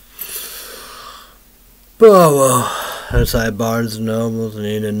 But, well, outside Barnes & Nobles, I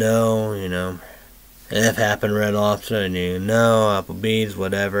need to know, you know. If happened Red Lobster, I need to know. Applebee's,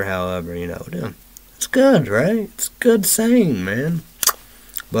 whatever, however, you know. It's good, right? It's a good saying, man.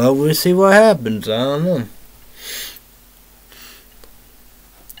 But we'll see what happens. I don't know.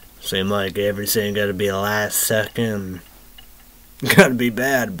 Seem like everything gotta be a last second. Gotta be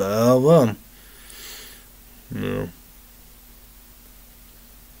bad, but oh well. You know.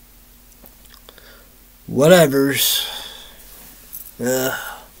 Whatever's.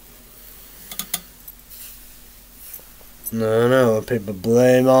 No, people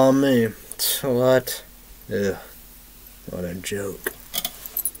blame on me. What? Ugh. What a joke.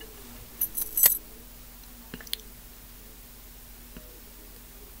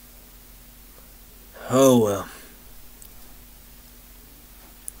 Oh well.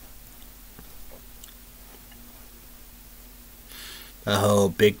 I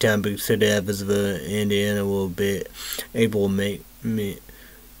hope Big Town Big City Evansville, Indiana will be able to make me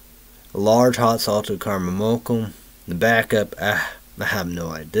a large hot salted caramel mocha. The backup, I have no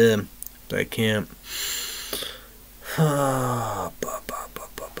idea. But I can't.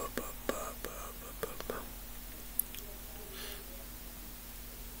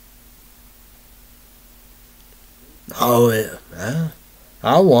 Oh, yeah.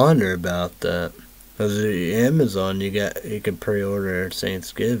 I wonder about that. Because Amazon, you can pre-order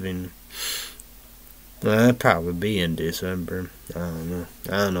Thanksgiving. Well, that'd probably be in December. I don't know.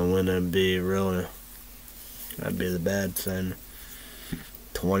 I don't know when it'd be, really. That'd be the bad thing.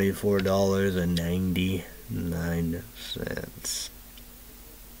 $24.99.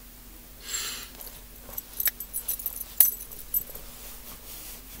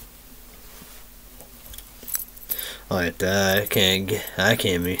 Like that, I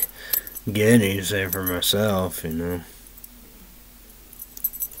can't be get anything for myself, you know.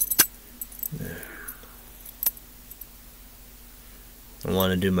 I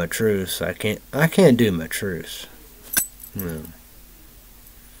want to do my truce. I can't do my truce. No.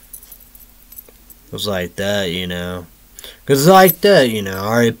 It's like that, you know. Cause like that, you know. I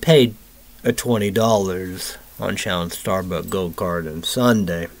already paid a $20 on Challenge Starbucks Gold Card on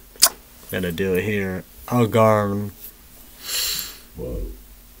Sunday. Gotta do it here. Algarve.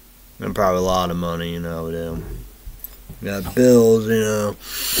 And probably a lot of money, you know. Got bills, you know.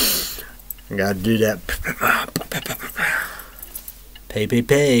 Gotta do that.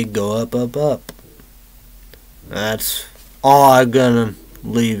 Pay, go up, up, up. That's all I'm gonna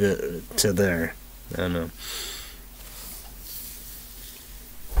leave it to there. I know.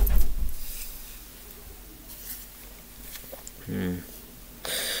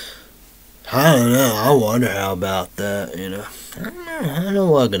 I don't know. I wonder how about that, you know. I don't know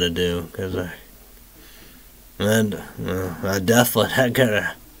what I'm gonna do, cause I definitely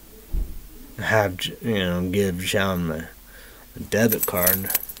gotta have, you know, give Sean my debit card,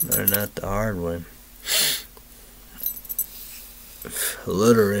 or not the hard way.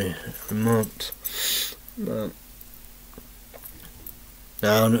 Literally every month.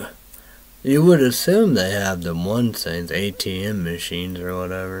 Now, you would assume they have the one things, ATM machines or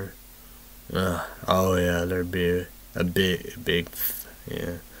whatever. Oh yeah, there'd be a big,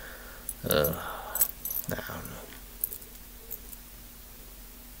 yeah. I don't know.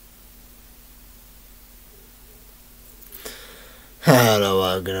 I don't know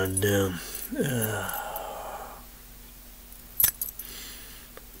what I'm gonna do.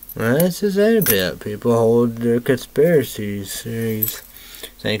 Well, that's just it about people hold their conspiracy theories.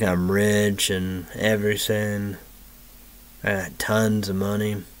 Think I'm rich and everything. I got tons of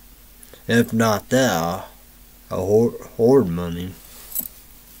money. If not that, I'll hoard money.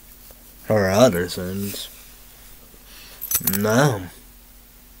 Or other things. No.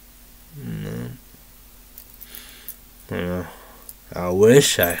 You know, I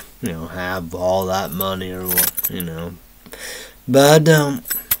wish I, you know, have all that money or what, you know. But I don't.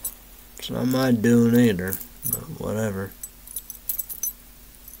 So I'm not doing either. But whatever.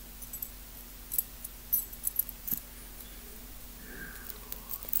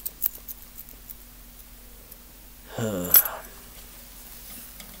 Oh,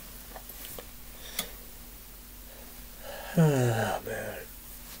 man.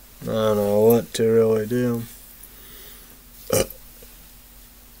 I don't know what to really do.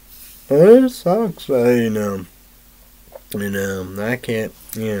 It sucks, you know. I can't,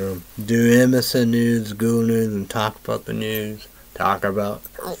 you know, do MSN News, Google News, and talk about the news. Talk about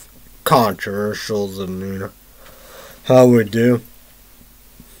controversials and, you know, how we do.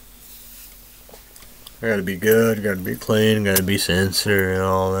 I gotta be good, gotta be clean, gotta be censored and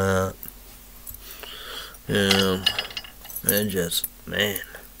all that. Yeah. And just, man.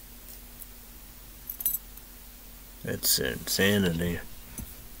 It's insanity.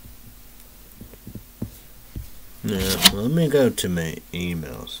 Yeah, let me go to my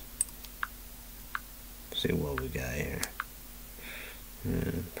emails. See what we got here.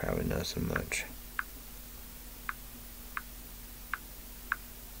 Probably not so much.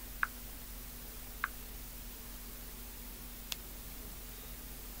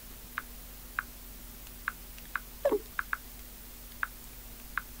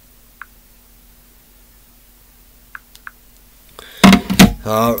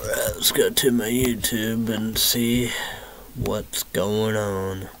 Alright, let's go to my YouTube and see what's going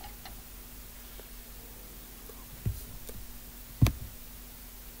on.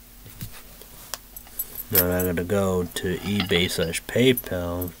 Now I gotta go to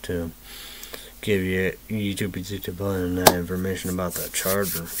eBay/PayPal to give you YouTube and that information about that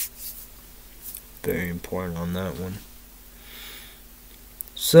charger. Very important on that one.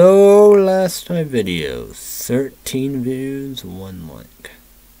 So, last my video, 13 views, 1 like.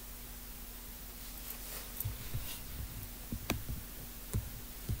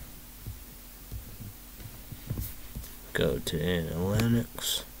 Go to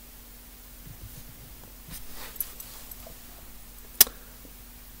analytics.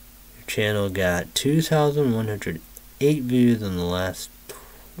 Your channel got 2,100 8 views in the last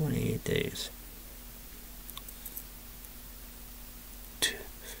 28 days.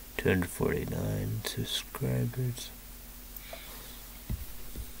 249 subscribers.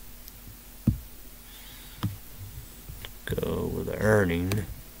 Go with the earning.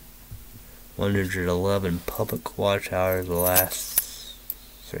 111 public watch hours the last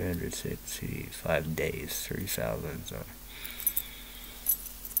 365 days. 3,000. So.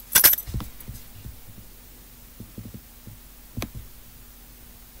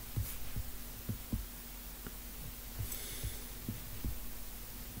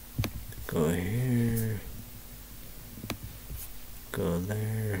 Go here. Go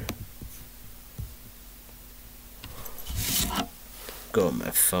there. Go on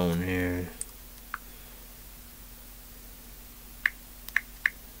my phone here.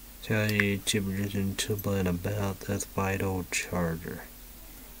 Tell YouTubers in Dublin about this vital charger.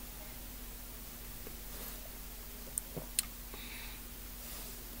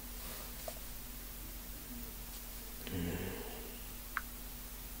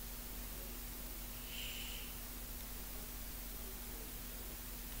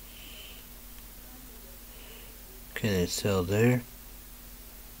 Can it sell there?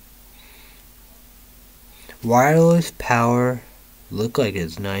 Wireless power, look like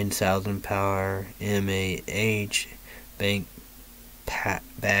it's 9,000 power, mAh, bank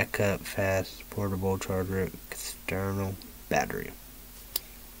backup, fast, portable charger, external battery.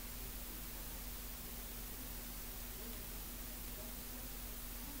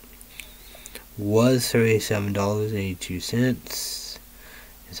 Was $37.82.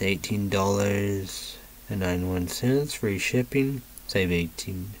 It's $18.91. Free shipping. Save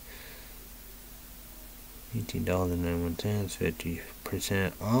 $18.91.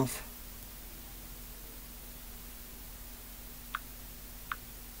 50% off.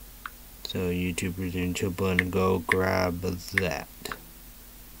 So YouTubers in Dublin, go grab that.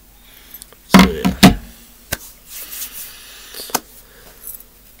 So yeah.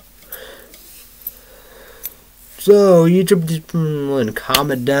 So, YouTube, just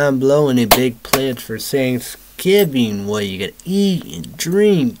comment down below any big plans for Thanksgiving, what you gotta eat and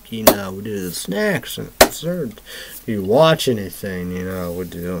drink, we do the snacks and desserts. If you watch anything, we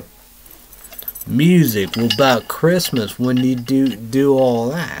do music. What about Christmas? When do you do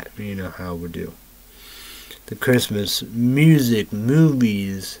all that? You know how we do the Christmas music,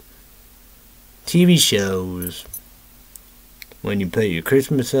 movies, TV shows. When you put your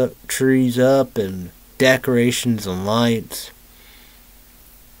Christmas trees up and decorations and lights,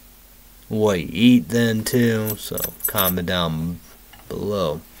 what you eat then too. So comment down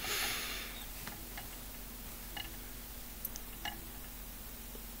below.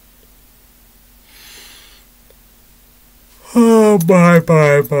 Oh, bye.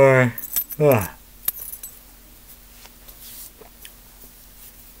 Ah.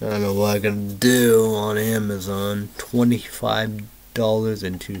 I don't know what I can do on Amazon.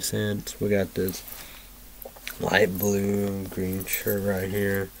 $25.02. We got this light blue and green shirt right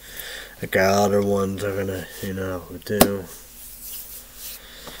here. I got other ones I'm gonna, do.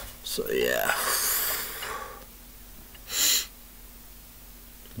 So yeah.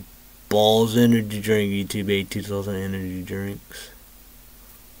 Balls energy drink, YouTube 8,000 energy drinks.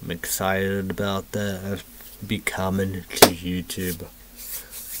 I'm excited about that. I'll be coming to YouTube.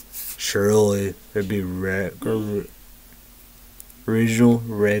 Surely there'd be original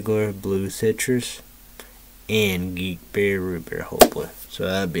regular blue citrus and Geek Bear root beer, hopefully. So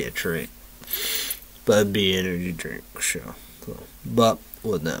that'd be a treat. But it'd be an energy drink, sure. So, but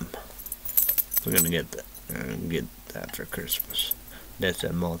with them, we're gonna get that. I'm gonna get that for Christmas. That's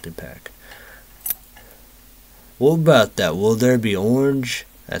that multi-pack. What about that? Will there be orange?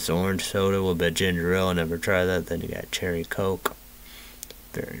 That's orange soda. What about ginger ale? I never tried that. Then you got cherry coke.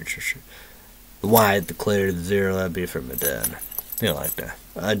 Very interesting. The white, the clear, the zero, that'd be for my dad. He don't like that.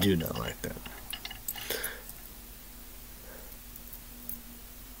 I do not like that.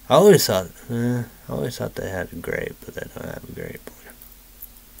 I always thought they had a grape, but they don't have a grape.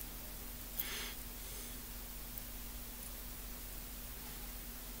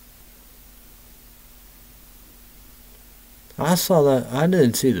 I saw that. I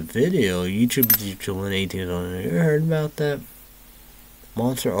didn't see the video. YouTube 118 on it. You heard about that?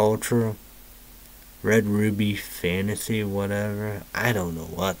 Monster Ultra, Red Ruby Fantasy, whatever. I don't know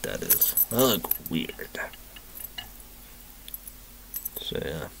what that is. That look weird. So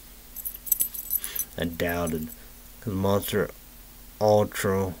yeah. I doubted. Because Monster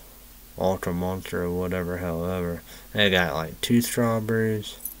Ultra Monster or whatever, however. I got like 2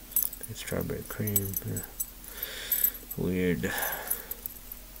 strawberries. Strawberry cream. Weird.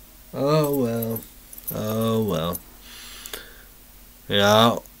 Oh well. You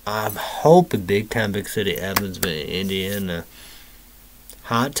know, I'm hoping Big Time Big City Evansville, Indiana.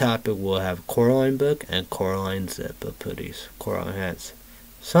 Hot Topic will have Coraline book and Coraline zip-up hoodies. Coraline hats.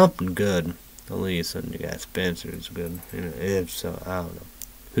 Something good. At least, and you got Spencer's good. You know, if so, I don't know.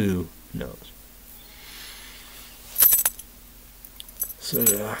 Who knows? So,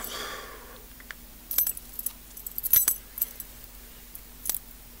 yeah.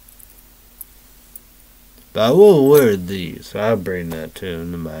 But I will wear these. I'll bring that too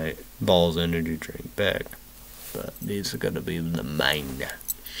into my Balls energy drink bag. But these are going to be the main.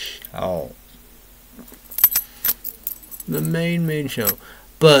 Oh. The main show.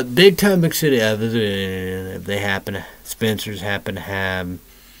 But Big Time Big City Evansville, if they happen to, Spencer's happen to have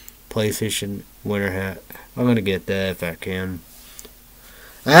PlayStation winter hat, I'm going to get that if I can.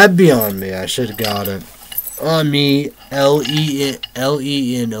 That'd be on me. I should have got it. On me, Lenovo.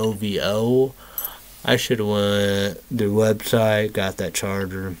 I should have went their website, got that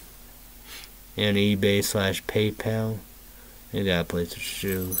charger, and eBay/PayPal. They got a place to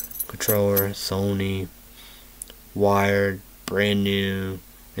shoe. Controller, Sony, wired, brand new,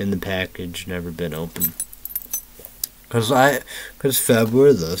 in the package, never been opened. Cause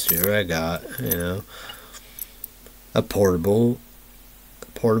February this year I got, you know, a portable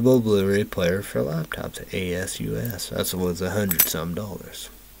Blu-ray player for laptops, ASUS. That was $100 some.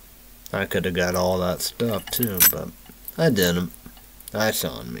 I could have got all that stuff too, but I didn't. That's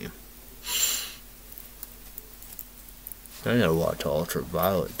on me. I gotta watch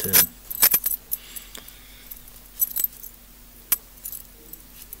Ultraviolet too.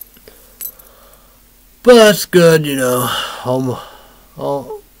 But that's good, you know.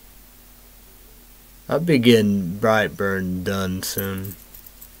 I'll be getting Brightburn done soon.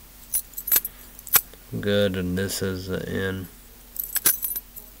 Good, and this is the end.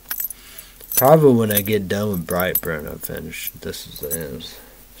 Probably when I get done with Brightburn, I'm finished. This is the end.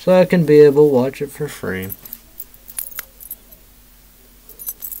 So I can be able to watch it for free.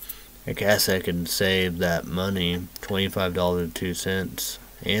 I guess I can save that money, $25.02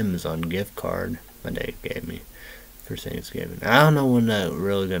 Amazon gift card my dad gave me for Thanksgiving. I don't know when that's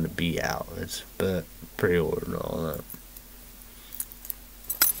really going to be out. It's but pre-order and all that.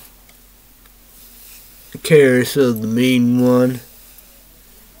 Okay, so the main one.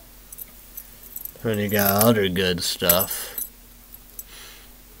 And you got other good stuff.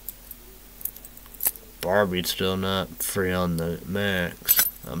 Barbie's still not free on the Max.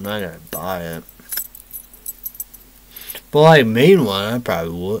 I'm not gonna buy it. But like main one, I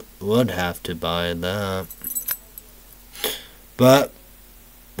probably would have to buy that. But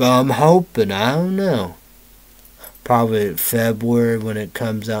I'm hoping, I don't know. Probably February when it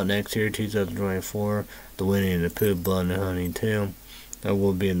comes out next year, 2024. The Winnie and the Pooh Blood and Honey 2. That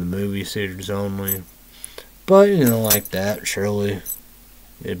will be in the movie theaters only. But, you know, like that, surely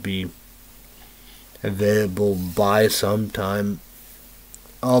it'd be available by sometime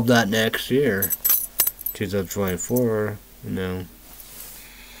of that next year, 2024, you know,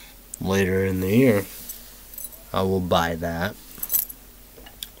 later in the year. I will buy that.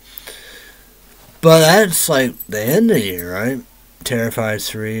 But that's like the end of the year, right? Terrifier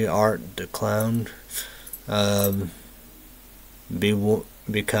 3, Art the Clown.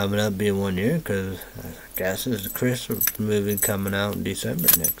 Be coming up, be 1 year, because I guess it's a Christmas movie coming out in December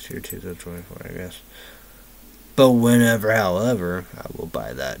next year, 2024, I guess. But whenever, however, I will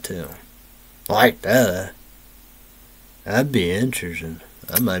buy that too. Like that. That'd be interesting.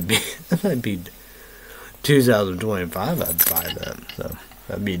 That might be 2025. I'd buy that. So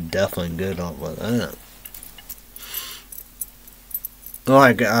that'd be definitely good on with that.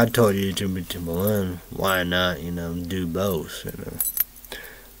 Like I told you, Jimmy Timbaland, why not, you know, do both, you know.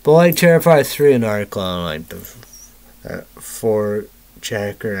 But like Terrifier 3 and Art Clown, like the 4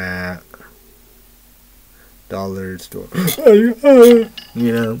 checker at dollar store, you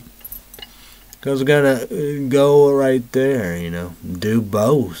know, because gonna go right there, you know, do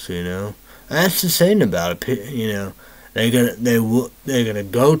both, you know. That's the thing about it, you know. They're gonna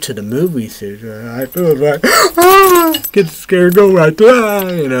go to the movie theater. And I feel like get scared, go right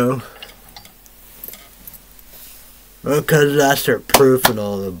there, you know. Because that's their proof and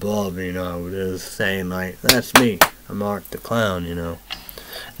all the above, you know. It is saying like, that's me. I'm Art the Clown, you know.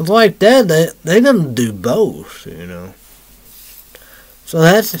 It's like that. They're gonna do both, you know. So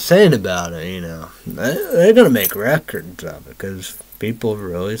that's the saying about it, you know. They're gonna make records of it because people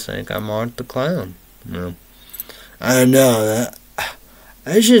really think I'm Art the Clown, you know. I know that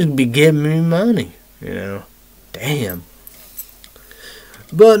they should be giving me money, you know. Damn.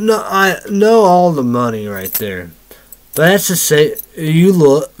 But no, I know all the money right there. But that's to say,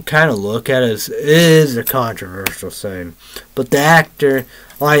 you kind of look at it is a controversial thing. But the actor,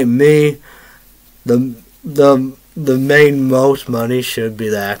 like me, the main most money should be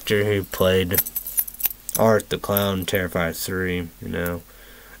the actor who played Art the Clown in Terrifier 3, you know.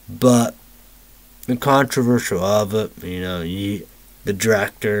 But the controversial of it, you know, the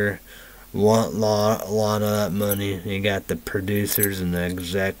director want a lot of that money. You got the producers and the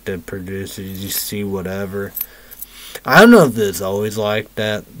executive producers. You see whatever. I don't know if it's always like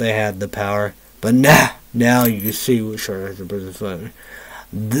that. They had the power, but now you can see what Charlotte like.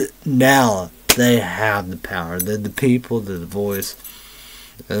 Now they have the power. They're the people. They're the voice.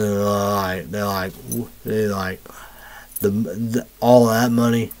 And they're like the all that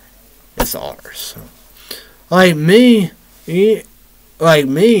money. It's ours. So, like me, you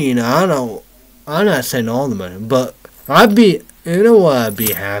know, I'm not saying all the money, but you know what I'd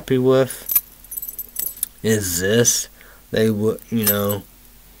be happy with is this. They would, you know,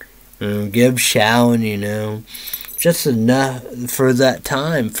 give Shaolin, you know, just enough for that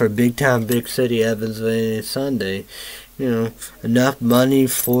time, for Big Time Big City Evansville Sunday, you know, enough money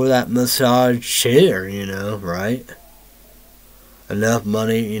for that massage chair, you know, right? Enough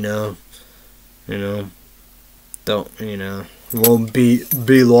money, you know, don't, you know, won't be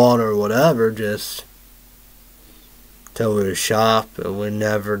long or whatever, just till we shop, we're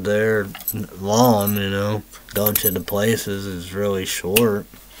never there long, you know, going to the places is really short,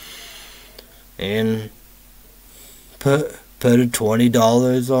 and put a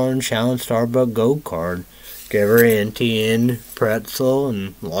 $20 on Challenge Starbucks Gold card, give her NTN pretzel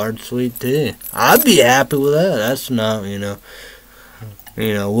and large sweet tea. I'd be happy with that. That's not, you know,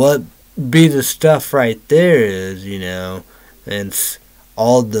 what be the stuff right there is, you know, and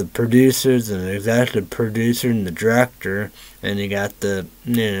all the producers and the executive producer and the director, and you got the,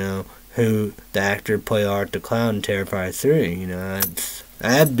 you know, who the actor play Art the Clown in Terrifier 3, you know,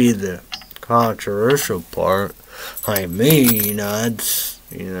 that'd be the controversial part. Like me, you know, that's,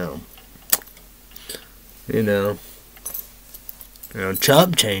 you know,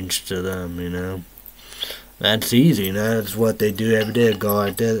 chump change to them, you know. That's easy, you know, that's what they do every day, go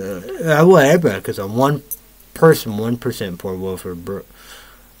like that. I will everybody, because I'm 1% poor welfare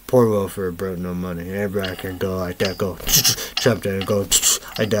broke no money. Everybody can go like that, go jump there and go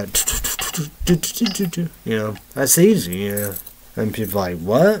like that. You know, that's easy, you know. And people are like,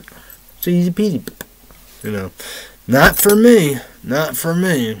 what? It's easy peasy. You know, not for me.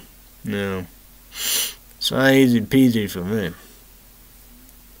 You know, it's not easy peasy for me.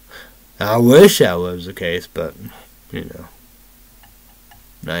 I wish that was the case, but, you know,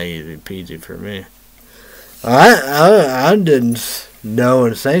 not easy peasy for me. I didn't know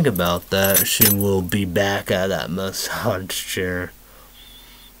and think about that. She will be back at that massage chair.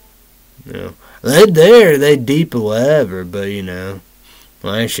 You know, they deep or whatever, but, you know,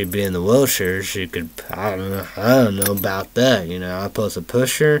 well, she'd be in the wheelchair. She could, I don't know about that. You know, I'm supposed to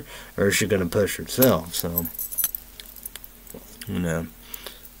push her, or is she gonna push herself? So, you know.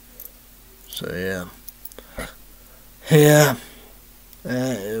 So yeah.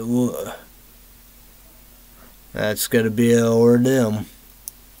 That's gonna be an ordeal.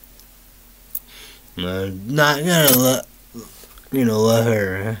 I'm not gonna let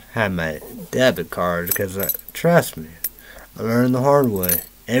her have my debit card, because trust me, I learned the hard way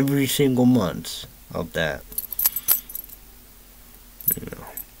every single month of that. You know.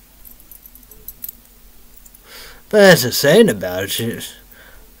 But that's the saying about it.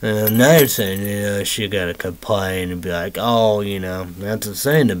 Another thing, you know, she gotta complain and be like, oh, you know, that's the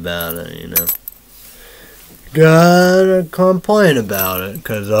saying about it, you know. Gotta complain about it,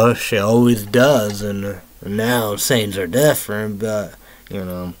 because she always does, and now things are different, but, you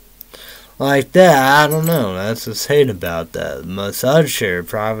know, like that, I don't know, that's the saying about that. Massage chair,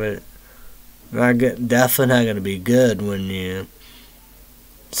 definitely not gonna be good when you,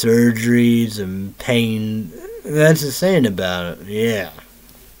 surgeries and pain, that's the saying about it, yeah.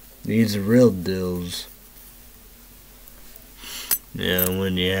 These are real deals. Yeah,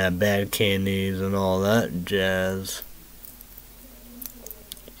 when you have bad candies and all that jazz.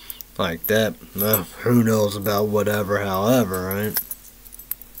 Like that. Well, who knows about whatever, however, right?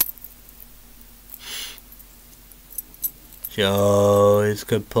 She always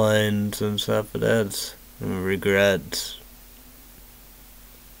complains and stuff, but that's regrets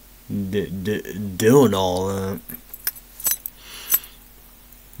doing all that.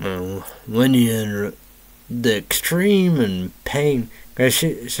 When you're in the extreme and pain, cause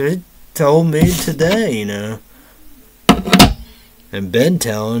she told me today, you know, and been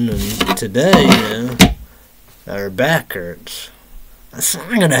telling and today, you know, that her back hurts. That's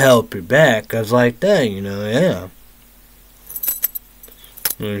not gonna help your back, cause like that, you know, yeah.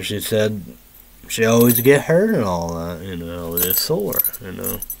 And she said she always get hurt and all that, it's sore,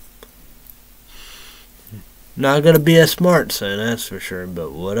 Not gonna be a smart son, that's for sure,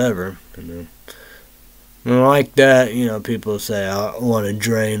 but whatever, And like that, people say, I want to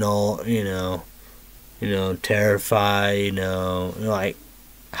drain all, terrify, like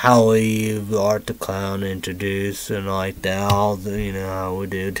how Eve, Art the Clown introduced, and like that, all the, how we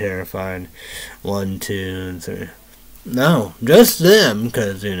do Terrified 1, 2, and 3. No, just them,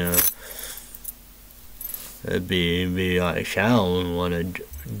 because, it'd be like Shadow would want to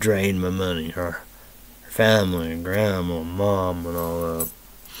drain my money, her family, and grandma, mom, and all that,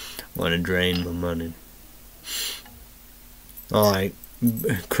 want to drain my money. Like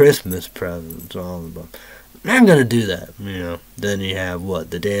Christmas presents, all of them. Not gonna do that, Then you have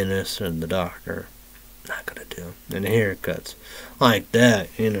the dentist and the doctor. Not gonna do. And the haircuts, like that,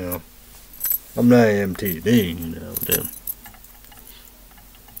 I'm not MTD, them.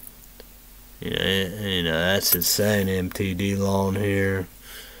 That's just saying MTD lawn here.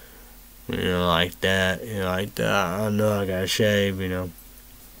 Like that, like that. I know I gotta shave,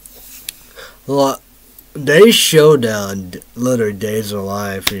 Well, they show down literally Days of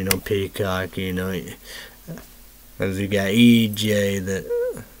Life, Peacock, Because you got EJ,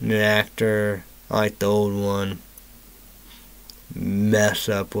 the actor, like the old one, mess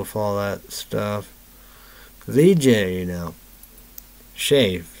up with all that stuff. Because EJ,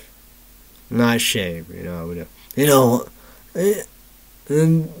 shave. Not shave, The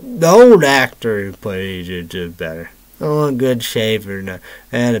old actor who played EJ did better. Oh, a good shaver.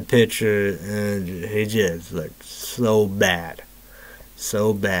 I had a picture, and he just looked so bad.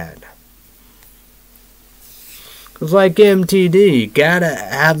 So bad. Cause like MTD, gotta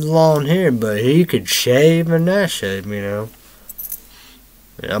have long hair, but he could shave and not shave,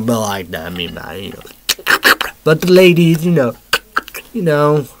 But like that, But the ladies,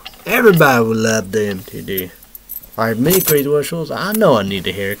 everybody would love the MTD. Like me, Crazy Whistles, I know I need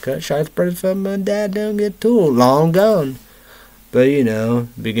a haircut. Shots pretty from my dad don't get tools, long gone. But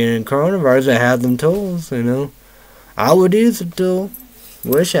beginning of coronavirus, I had them tools, I would use the tool.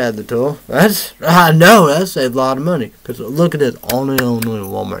 Wish I had the tool. I know, that saved a lot of money. Because look at this, only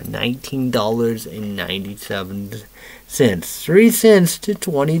Walmart, $19.97. 3 cents to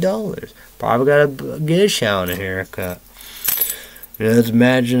 $20. Probably gotta get a shower and a haircut. Just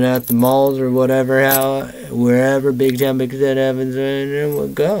imagine at the malls or whatever, wherever, Big Town, Big City, Evans,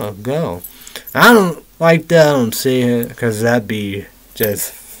 and go. I don't like that, I don't see it, because that'd be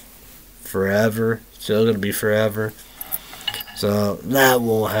just forever. Still gonna be forever. So that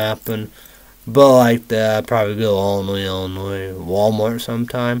won't happen. But like that, I'd probably go all the way Walmart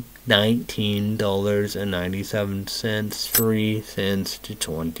sometime. $19.97, 3 cents to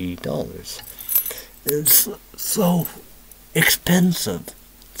 $20. It's so expensive.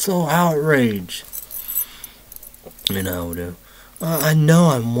 So outraged. I know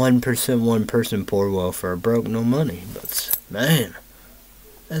I'm 1% one person poor welfare, broke, no money. But man,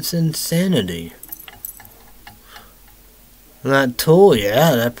 that's insanity. That tool,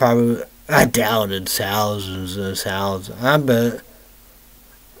 yeah, that probably, I doubt it's thousands and thousands. I bet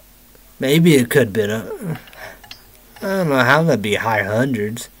maybe it could be, I don't know how that'd be high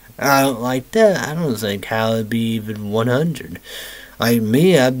hundreds. I don't like that. I don't think how it'd be even 100. Like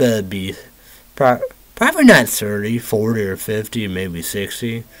me, I bet it'd be probably not 30, 40 or 50, maybe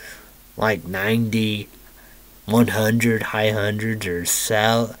 60. Like 90, 100, high hundreds or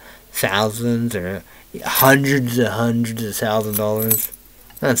thousands or hundreds of $1,000s.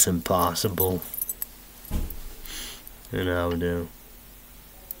 That's impossible.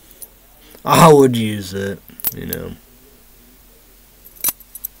 I would use it,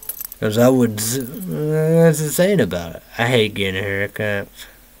 Because I would, that's the thing about it. I hate getting a haircut.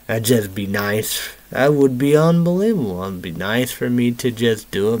 That'd just be nice. That would be unbelievable. It'd be nice for me to just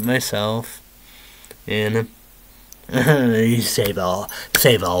do it myself. And you save a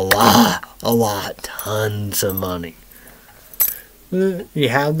lot, tons of money. You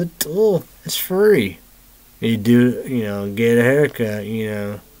have the tool. It's free. You do, get a haircut,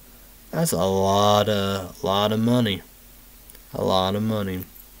 that's a lot of money. A lot of money.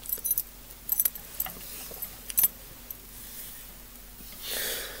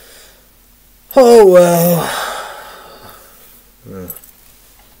 Oh well.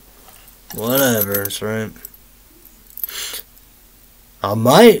 Whatever, it's right. I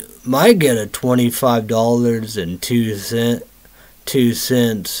might get a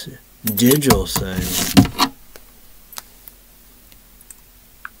 $25.02 digital thing.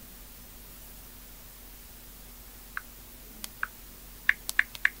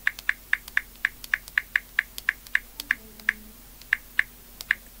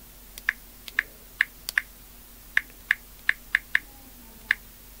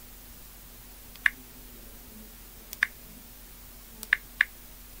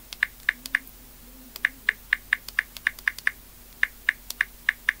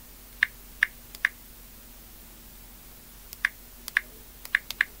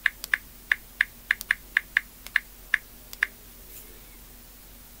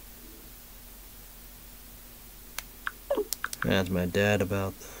 Ask my dad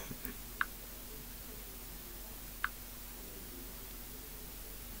about that.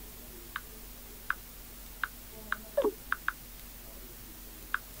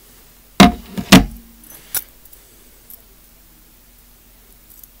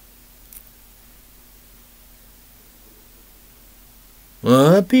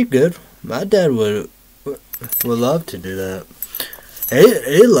 Well, that'd be good. My dad would love to do that.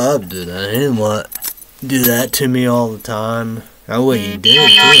 He loved to do that. He didn't want to do that to me all the time. That's what he did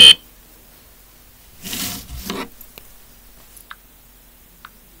too.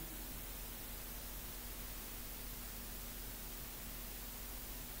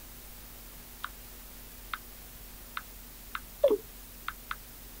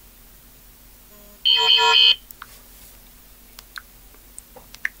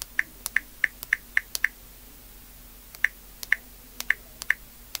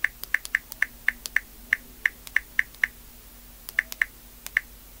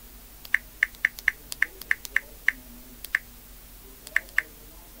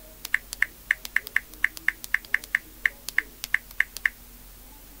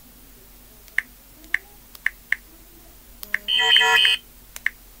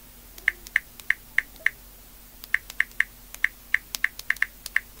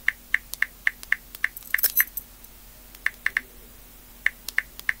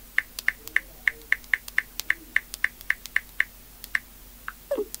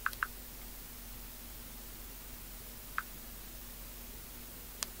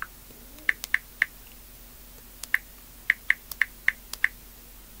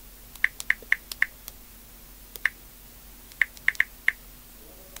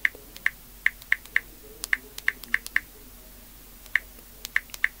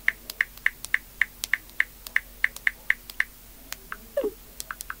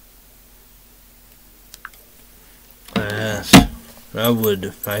 Yes,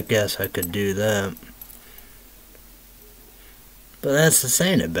 I guess I could do that. But that's the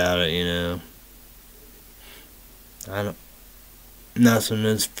saying about it, you know. I don't. Nothing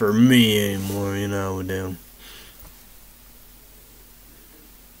is for me anymore, you know. We do.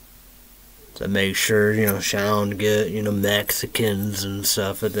 So make sure, you know, Sean get, you know, Mexicans and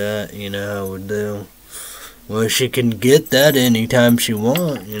stuff like that, you know how we do. Well, she can get that anytime she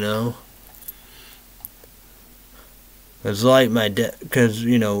want, you know. It's like my dad, because,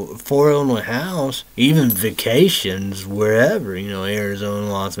 you know, for Illinois house, even vacations, wherever, you know,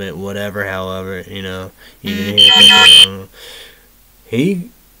 Arizona, Las Vegas, whatever, however, you know, even here,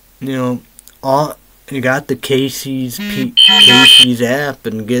 he, you know, you got the Casey's app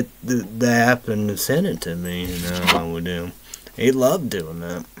and get the app and send it to me, you know, I would do. He loved doing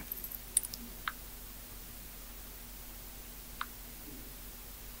that.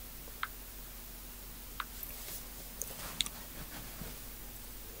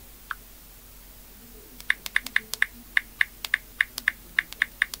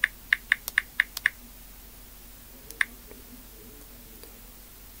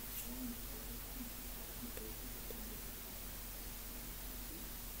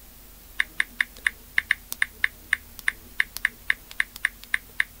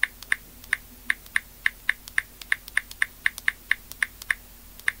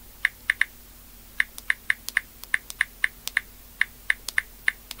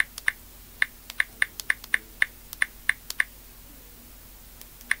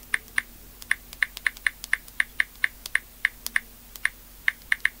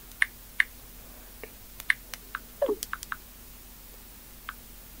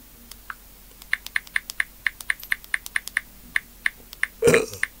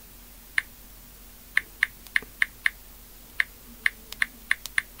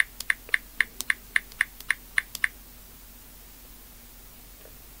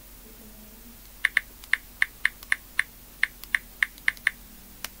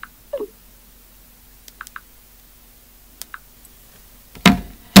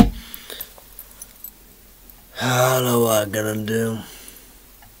 I don't know what I'm gonna do.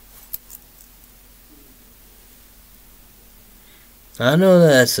 I know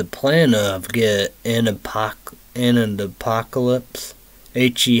that's the plan of get an Apocalypse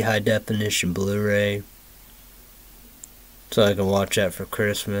HE high definition Blu-ray, so I can watch that for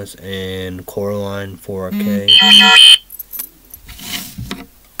Christmas, and Coraline 4K.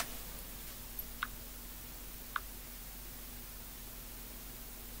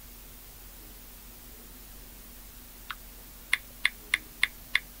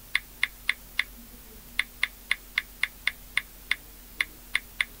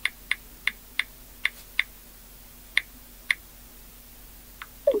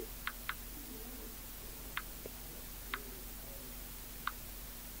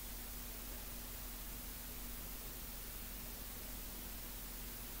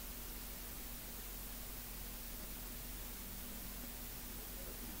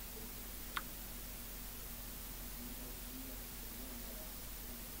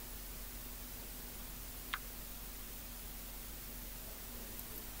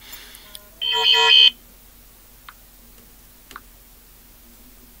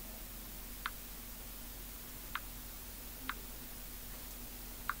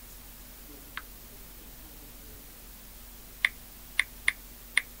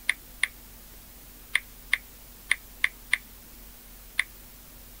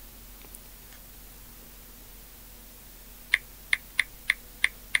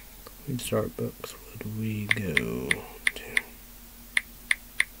 In Starbucks, where do we go to?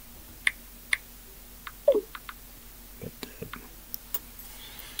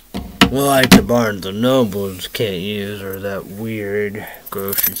 Well, like the Barnes and Nobles can't use, or that weird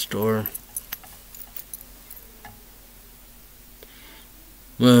grocery store.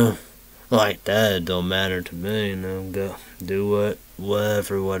 Well, like that, it don't matter to me, you know. Go do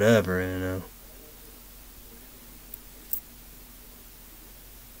whatever, you know.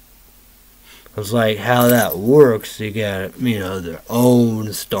 It's like how that works. You got, you know, their own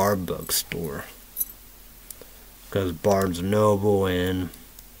Starbucks store, because Barnes and Noble and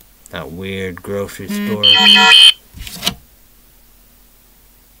that weird grocery store.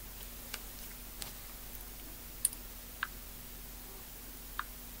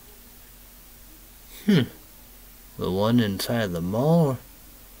 The one inside the mall?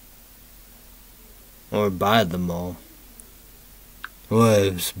 Or by the mall? Well,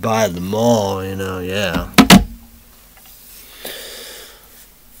 it's by the mall, you know, yeah.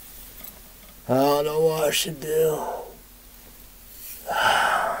 I don't know what I should do.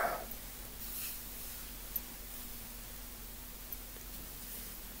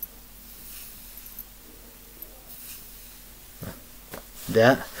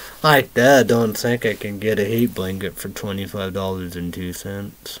 That, like that, I don't think I can get a heat blanket for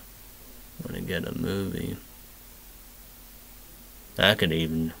 $25.02 when I get a movie. I could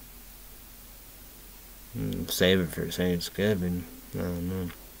even save it for Thanksgiving. I don't know.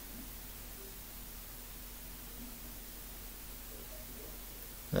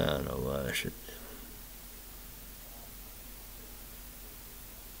 I don't know what I should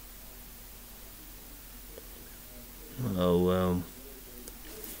do. Oh well.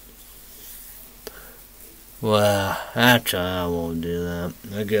 Well, actually, I won't do that.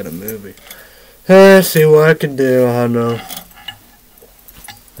 I get a movie. See what I can do. I know.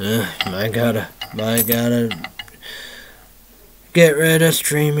 I gotta get rid of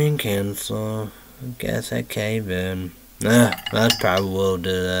streaming cancel. I guess I cave in. I probably will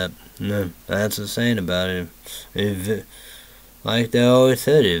do that. That's the saying about it. Like they always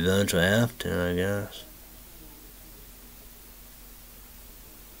said, you eventually have to, I guess.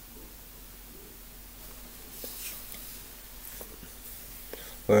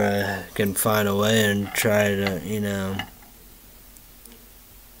 Where I can find a way and try to,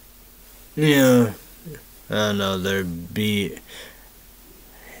 I don't know, there'd be,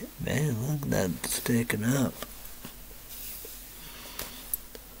 man, look, that's sticking up.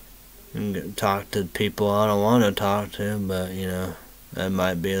 And talk to people I don't want to talk to, but, that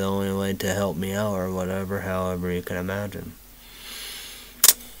might be the only way to help me out or whatever, however you can imagine.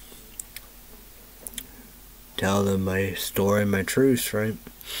 Tell them my story, my truths, right?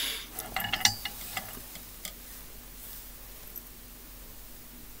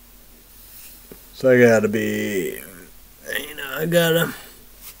 So I gotta be,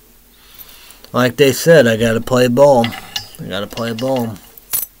 like they said, I gotta play ball. I gotta play ball.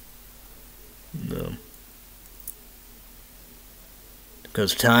 No.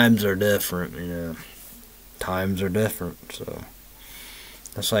 Because times are different, Times are different, so.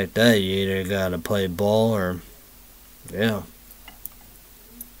 It's like that, you either gotta play ball or, yeah.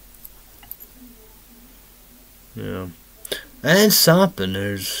 And something,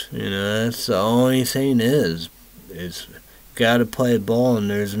 there's, that's the only thing is gotta play ball and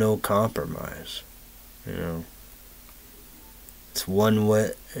there's no compromise, It's one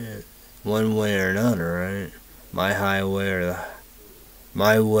way or another, right? My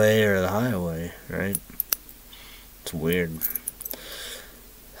way or the highway, right? It's weird.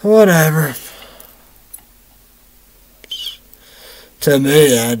 Whatever. To me,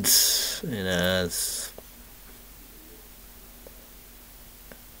 that's, that's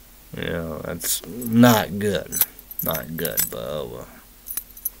not good. Not good, but oh well.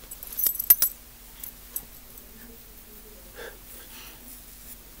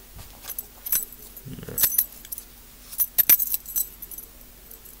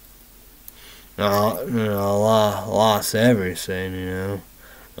 I lost everything,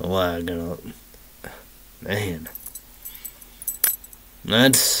 What I gonna, man.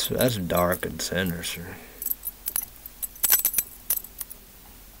 That's dark and sinister.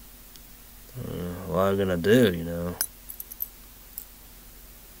 What am I gonna do,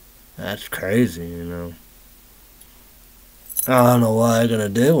 That's crazy, I don't know what I'm gonna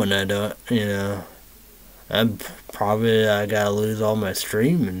do when I don't, I gotta lose all my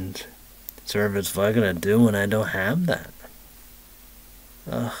streaming service. What am I gonna do when I don't have that?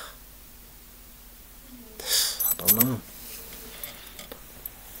 Ugh. I don't know.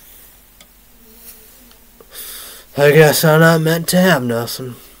 I guess I'm not meant to have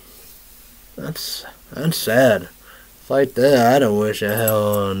nothing. that's sad. Like that, I don't wish a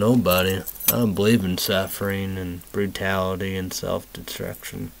hell on nobody. I don't believe in suffering and brutality and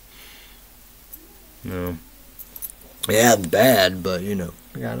self-destruction. No. Yeah, it's bad, but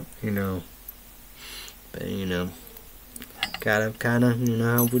gotta, but gotta kind of,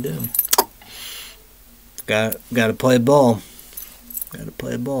 how we do. Gotta play ball. Gotta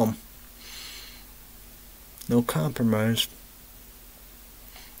play ball. No compromise.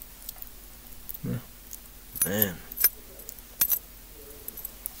 Man.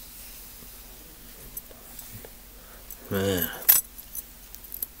 Man.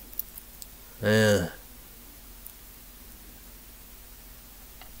 Yeah.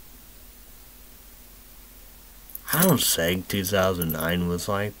 I don't think 2009 was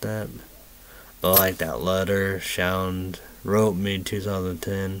like that. But like that letter Shand wrote me in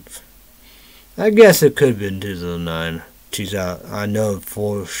 2010. I guess it could have been 2009. I know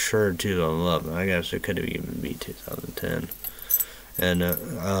for sure 2011. I guess it could have even been 2010. And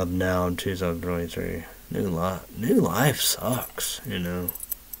now in 2023. New life sucks,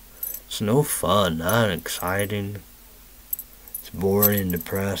 It's no fun, not exciting. It's boring,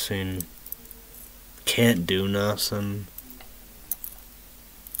 depressing. Can't do nothing.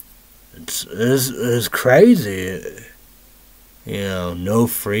 It's crazy. No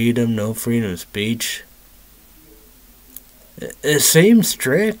freedom of speech. It seems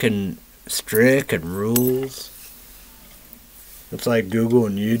strict and rules. It's like Google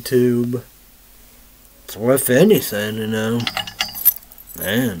and YouTube. It's worth anything, Man.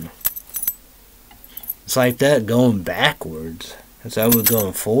 It's like that going backwards. That's how we're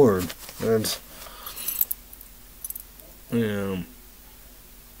going forward. No.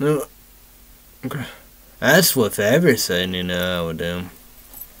 That's with everything, I would do.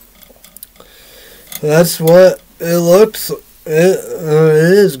 That's what it looks. It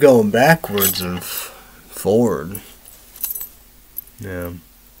is going backwards and forward. Yeah.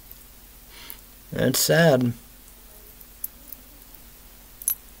 That's sad.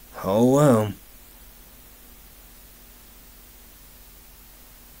 Oh well.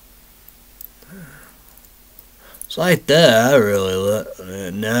 It's like that. I really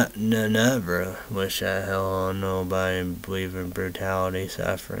never wish I hell on nobody and believe in brutality,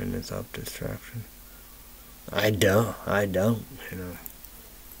 suffering, and self-destruction. I don't. I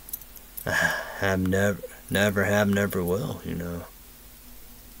have never have, never will.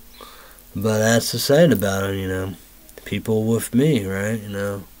 But that's the saying about it. People with me, right?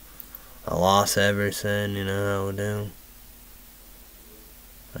 I lost everything. I would do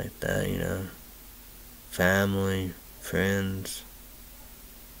like that. Family, friends.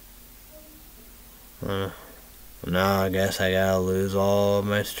 Now I guess I gotta lose all of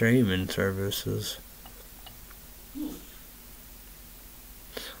my streaming services.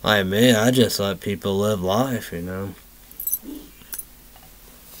 Like me, I just let people live life, And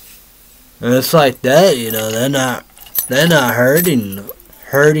it's like that, they're not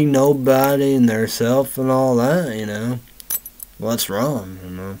hurting nobody and their self and all that, What's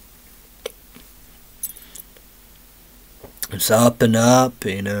wrong, It's up and up,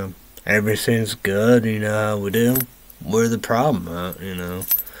 Everything's good, how we do. We're the problem,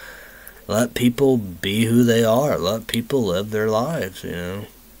 Let people be who they are. Let people live their lives, There's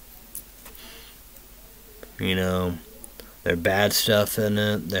bad stuff in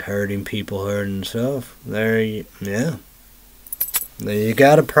it. They're hurting people, hurting themselves. You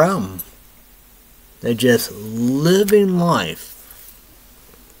got a problem. They're just living life.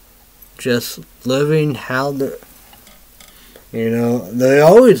 Just living how they're... they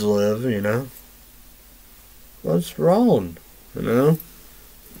always live, What's wrong, Well,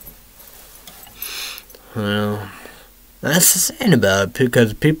 that's the saying about it,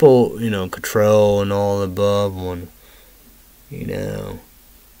 because people, control and all the above, when,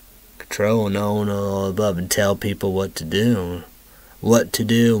 control and own all the above and tell people what to do, what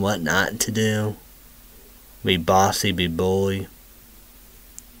not to do, be bossy, be bully,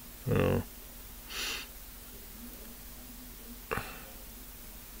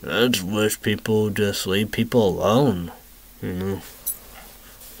 I just wish people just leave people alone,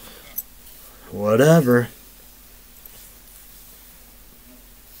 Whatever.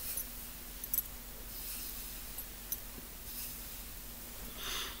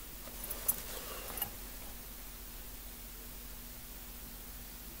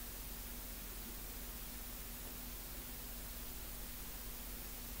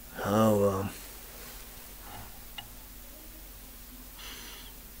 Oh, well.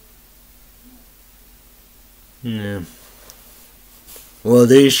 Yeah. Well,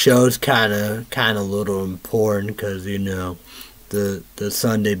 these shows kind of little important because, the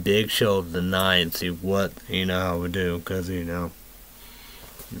Sunday Big Show of the night and see what, how we do, because,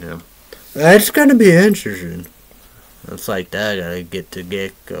 it's going to be interesting. It's like that, I gotta get the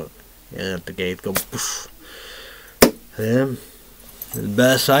gate go, let the gate go, poof. Yeah, the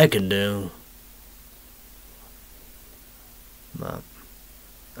best I can do. But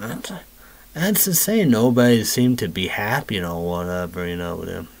that's to say, nobody seemed to be happy or whatever, with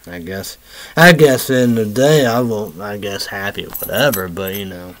him. I guess in the day I won't, happy or whatever, but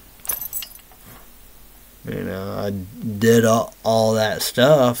I did all that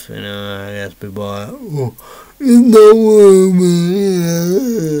stuff, I guess people are like, oh, no woman,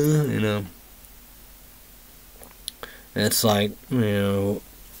 It's like, the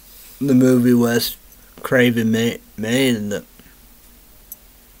movie Wes Craven made the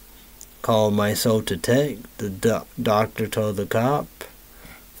called My Soul to Take. The doctor told the cop,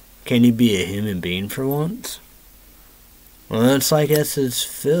 can you be a human being for once? Well, it's like that's his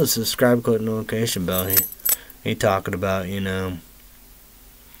Phil. Subscribe, click notification bell. He talking about, I'm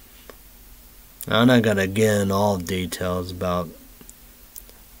not gonna get in all details about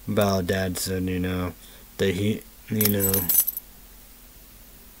Dad said,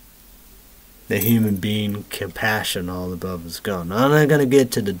 the human being compassion all above his gun. I'm not gonna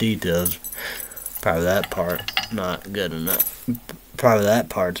get to the details. Probably that part not good enough. Probably that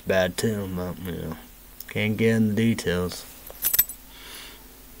part's bad too, but can't get in the details.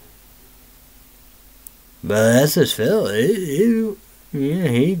 But that's his Phil.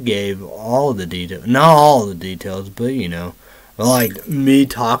 He gave all the details. Not all the details, but like me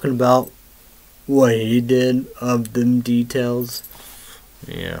talking about what he did of them details.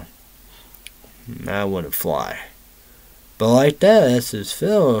 Yeah. That wouldn't fly. But like that's his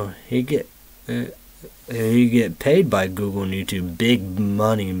Phil. He get paid by Google and YouTube big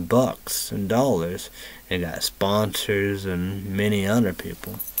money in bucks and dollars. And got sponsors and many other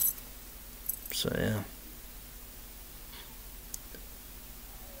people. So yeah.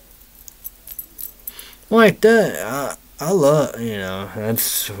 Like that, I love,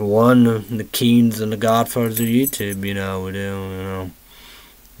 that's one of the Keens and the Godfathers of YouTube, we do,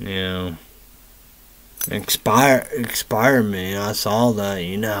 Inspire me. I saw that,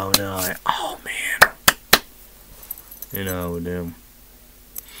 and like, oh man, we do,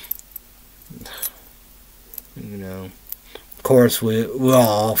 Of course, we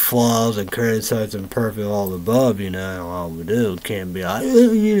all flaws and criticize and perfect all above, all we do can't be like,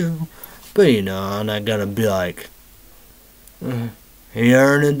 but I'm not gonna be like, he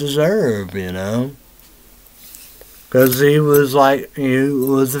earned and deserved, because he was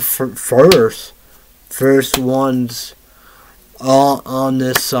the first ones on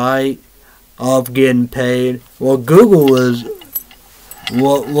this site of getting paid. Well, Google wasn't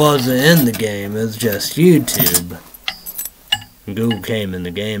in the game. It was just YouTube. Google came in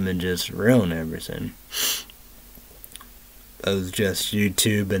the game and just ruined everything. It was just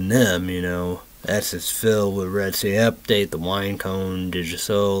YouTube and them, That's just filled with Red Sea Update, The Wine Cone,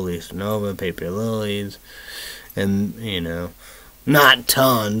 Digisoul, Lisa Nova, Paper Lilies, and, not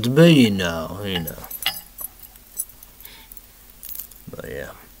tons, but But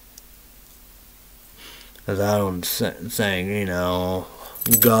yeah. Because I don't saying, go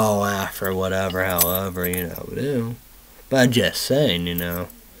after whatever, however, do. But I'm just saying,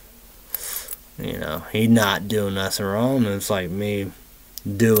 he's not doing nothing wrong. It's like me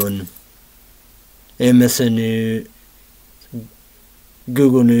doing MSN News,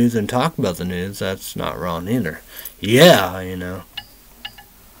 Google News, and talk about the news. That's not wrong either. Yeah,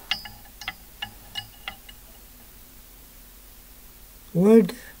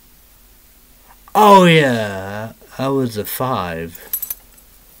 What? Oh yeah, I was a 5.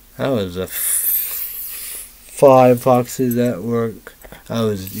 I was a 5 Foxes at work. I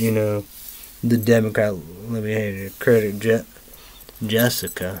was, the Democrat Liberty critic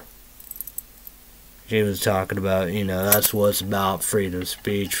Jessica. She was talking about, that's what's about freedom of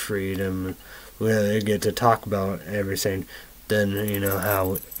speech, freedom. We get to talk about everything. Then,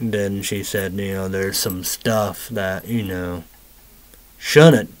 then she said, there's some stuff that,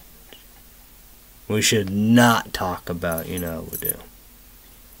 we should not talk about, we do.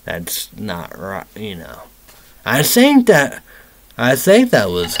 That's not right, I think that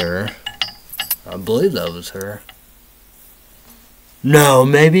was her. I believe that was her. No,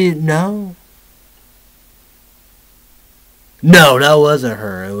 maybe, no. No, that wasn't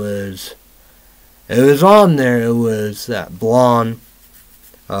her. It was on there. It was that blonde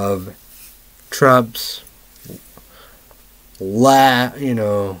of Trump's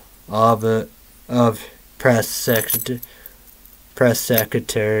of press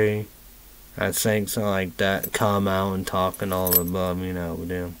secretary I think something like that. Come out and talking all above, you know, with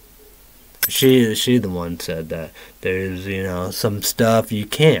them. She the one said that there's, you know, some stuff you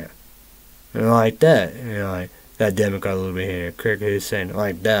can't. You know, like that. You know, like that Democrat over here, Kirk Hussein,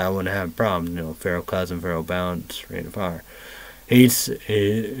 like that, I wouldn't have a problem. You know, Pharaoh Cousin, Pharaoh Balance, Rain of Fire. He's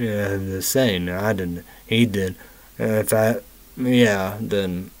the same. I didn't. He did. If I, yeah,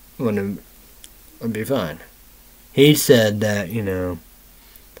 then wouldn't it'd be fine. He said that, you know,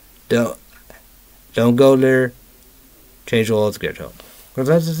 don't go there. Change the laws, get help. Because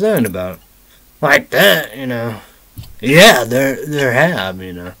that's the thing about it. Like that, you know. Yeah, there have,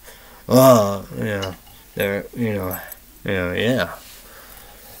 you know. You know, there, you know, yeah.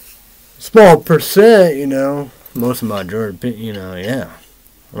 Small percent, you know. Most of my majority, you know, yeah.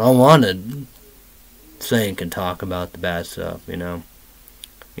 I wanted to think and talk about the bad stuff, you know.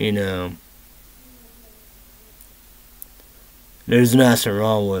 You know, there's nothing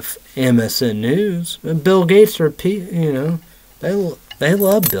wrong with MSN News. Bill Gates you know, they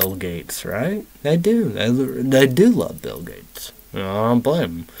love Bill Gates, right? They do. They do love Bill Gates. You know, I don't blame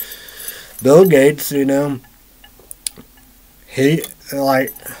them. Bill Gates, you know, he,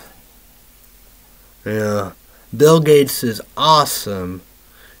 like, you know, Bill Gates is awesome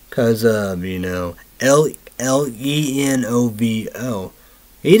because of, you know, Lenovo.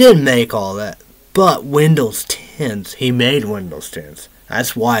 He didn't make all that, but Windows 10s, he made Windows 10s.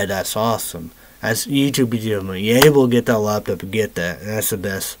 That's why that's awesome. That's YouTube video. You're able to get that laptop and get that. And that's the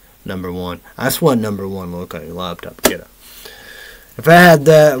best number one. That's what number one look like, your laptop. Get it. If I had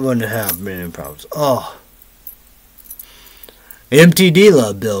that, I wouldn't have many problems. Oh. MTD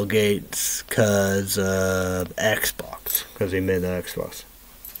loved Bill Gates because of Xbox. Because he made the Xbox.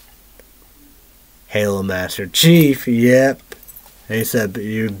 Halo Master Chief, yep. He said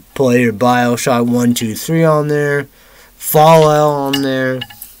you play your Bioshock 1, 2, 3 on there. Fallout on there.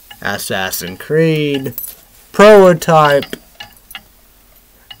 Assassin's Creed. Prototype.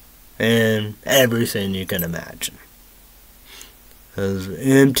 And everything you can imagine. Because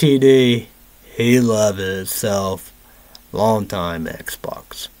MTD, he loved it himself. Long time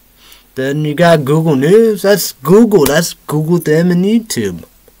Xbox. Then you got Google News. That's Google. That's Google them and YouTube.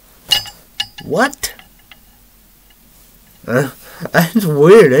 What? That's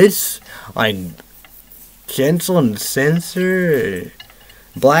weird. It's like cancel and censor,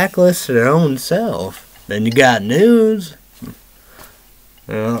 blacklist their own self. Then you got news. You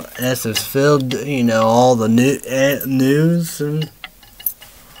know, Essence filled. You know, all the news and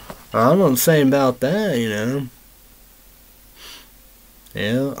I don't know what I'm saying about that. You know.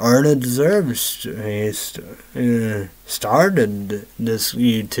 Yeah, Arna deserves. He started this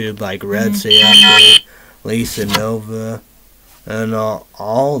YouTube like Red Sea Update, Lisa Nova, and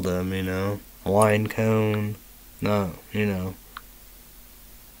all of them. You know, Wine Cone. No, you know.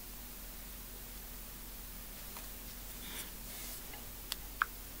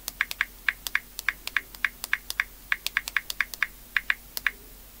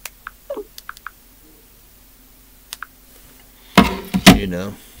 You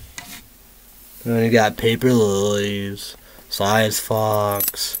know. And you got Paper Lilies, Size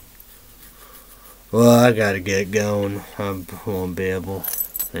Fox. Well, I gotta get going. I won't be able.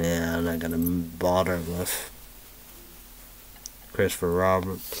 Yeah, I'm not gonna bother with Christopher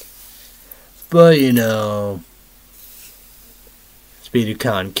Roberts. But, you know, Speedy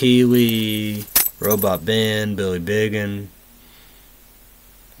Con Kiwi, Robot Ben, Billy Biggin,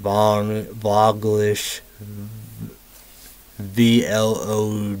 Voglish,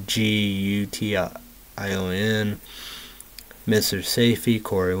 VLOGUTION, Mr. Safety,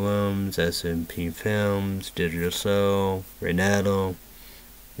 Corey Williams, SMP Films, Digital Soul, Renato,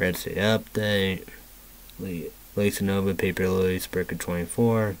 Red State Update, Lisa Nova, Paper Lily, Spricker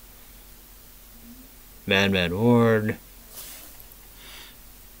 24, Mad Ward,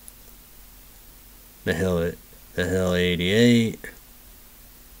 The Hill 88.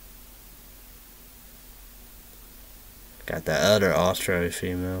 Got that other Australian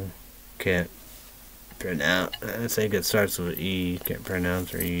female. Can't pronounce. I think it starts with E. Can't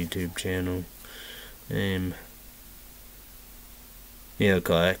pronounce her YouTube channel name.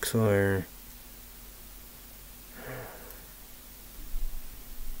 Yoko Exler.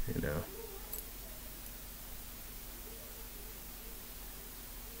 You know.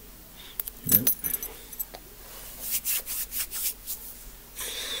 Yep.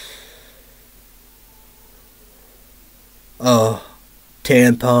 Oh,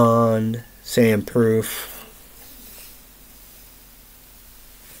 tampon, sandproof.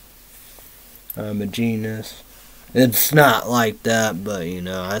 I'm a genius. It's not like that, but you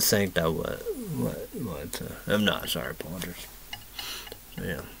know, I think that what I'm not sorry, Pointers. So,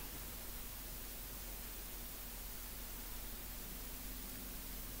 yeah.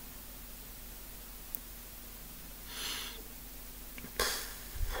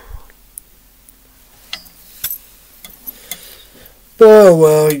 Oh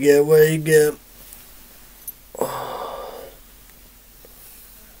well, you get what you get.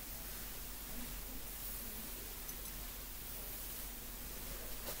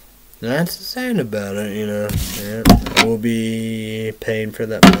 That's the saying about it, you know. Yep, I will be paying for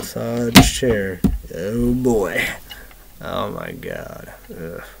that massage chair. Oh boy. Oh my god.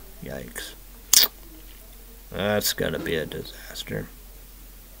 Ugh, yikes. That's gonna be a disaster.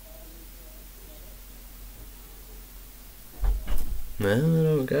 Well, I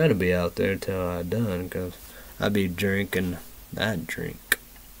don't gotta be out there till I'm done, because I'll be drinking that drink.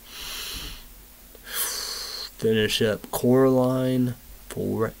 Finish up Coraline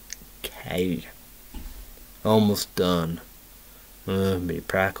 4K. Almost done. Be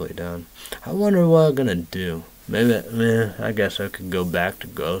practically done. I wonder what I'm gonna do. Maybe, I guess I could go back to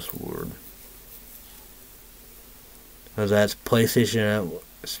Ghostward. Because that's PlayStation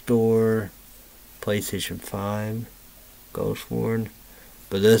Store, PlayStation 5, Ghostward.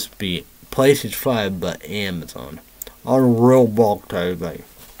 But this be PlayStation 5 but Amazon. On a real bulk type thing.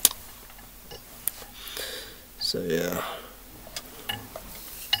 So yeah.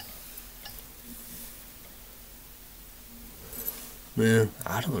 Man,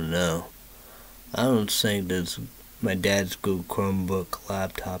 I don't know. I don't think this my dad's Google Chromebook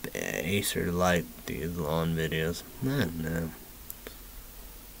laptop Acer like these long videos. I don't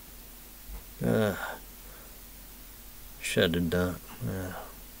know. Should have done.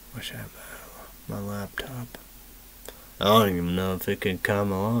 Wish I had my laptop. I don't even know if it can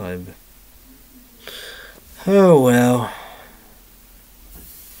come alive. Oh well.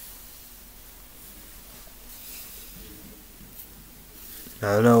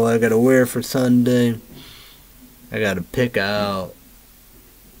 I don't know what I gotta wear for Sunday. I gotta pick out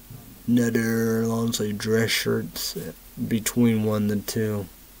another long sleeve dress shirts between one and two.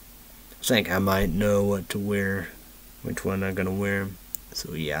 I think I might know what to wear, which one I'm gonna wear.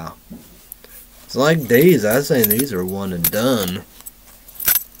 So yeah. It's like these. I say these are one and done.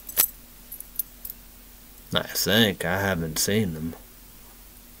 I think I haven't seen them.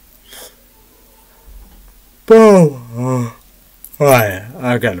 Oh. Alright,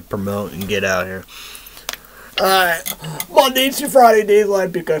 I gotta promote and get out here. Alright, Mondays to Friday days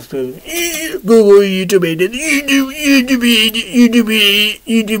live pickup food. Google, YouTube, YouTube,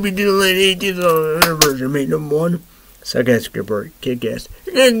 YouTube, version made number one. Sarcastic report, kick ass.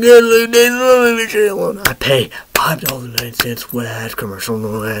 I pay $5.09 with ad commercial,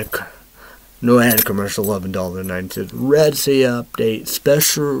 no ad commercial, $11.09. Red Sea update,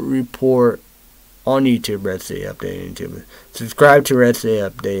 special report on YouTube, Red Sea Update on YouTube. Subscribe to Red Sea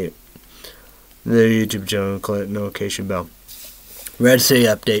Update, the YouTube channel, click notification bell. Red Sea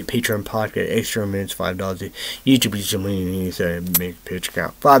Update, Patreon podcast, extra minutes, $5. YouTube is something you need to make a pitch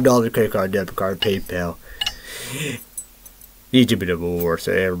account. $5 credit card, debit card, PayPal. YouTube double war.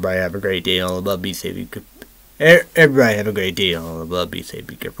 So everybody have a great day. All above, be safe. Everybody have a great day. All above, be safe.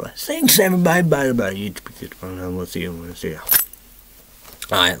 Be careful. Thanks everybody. Bye bye. YouTube. We'll see you. We'll see you.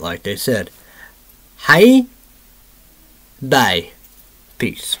 Alright, like they said. Hi. Bye.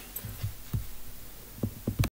 Peace.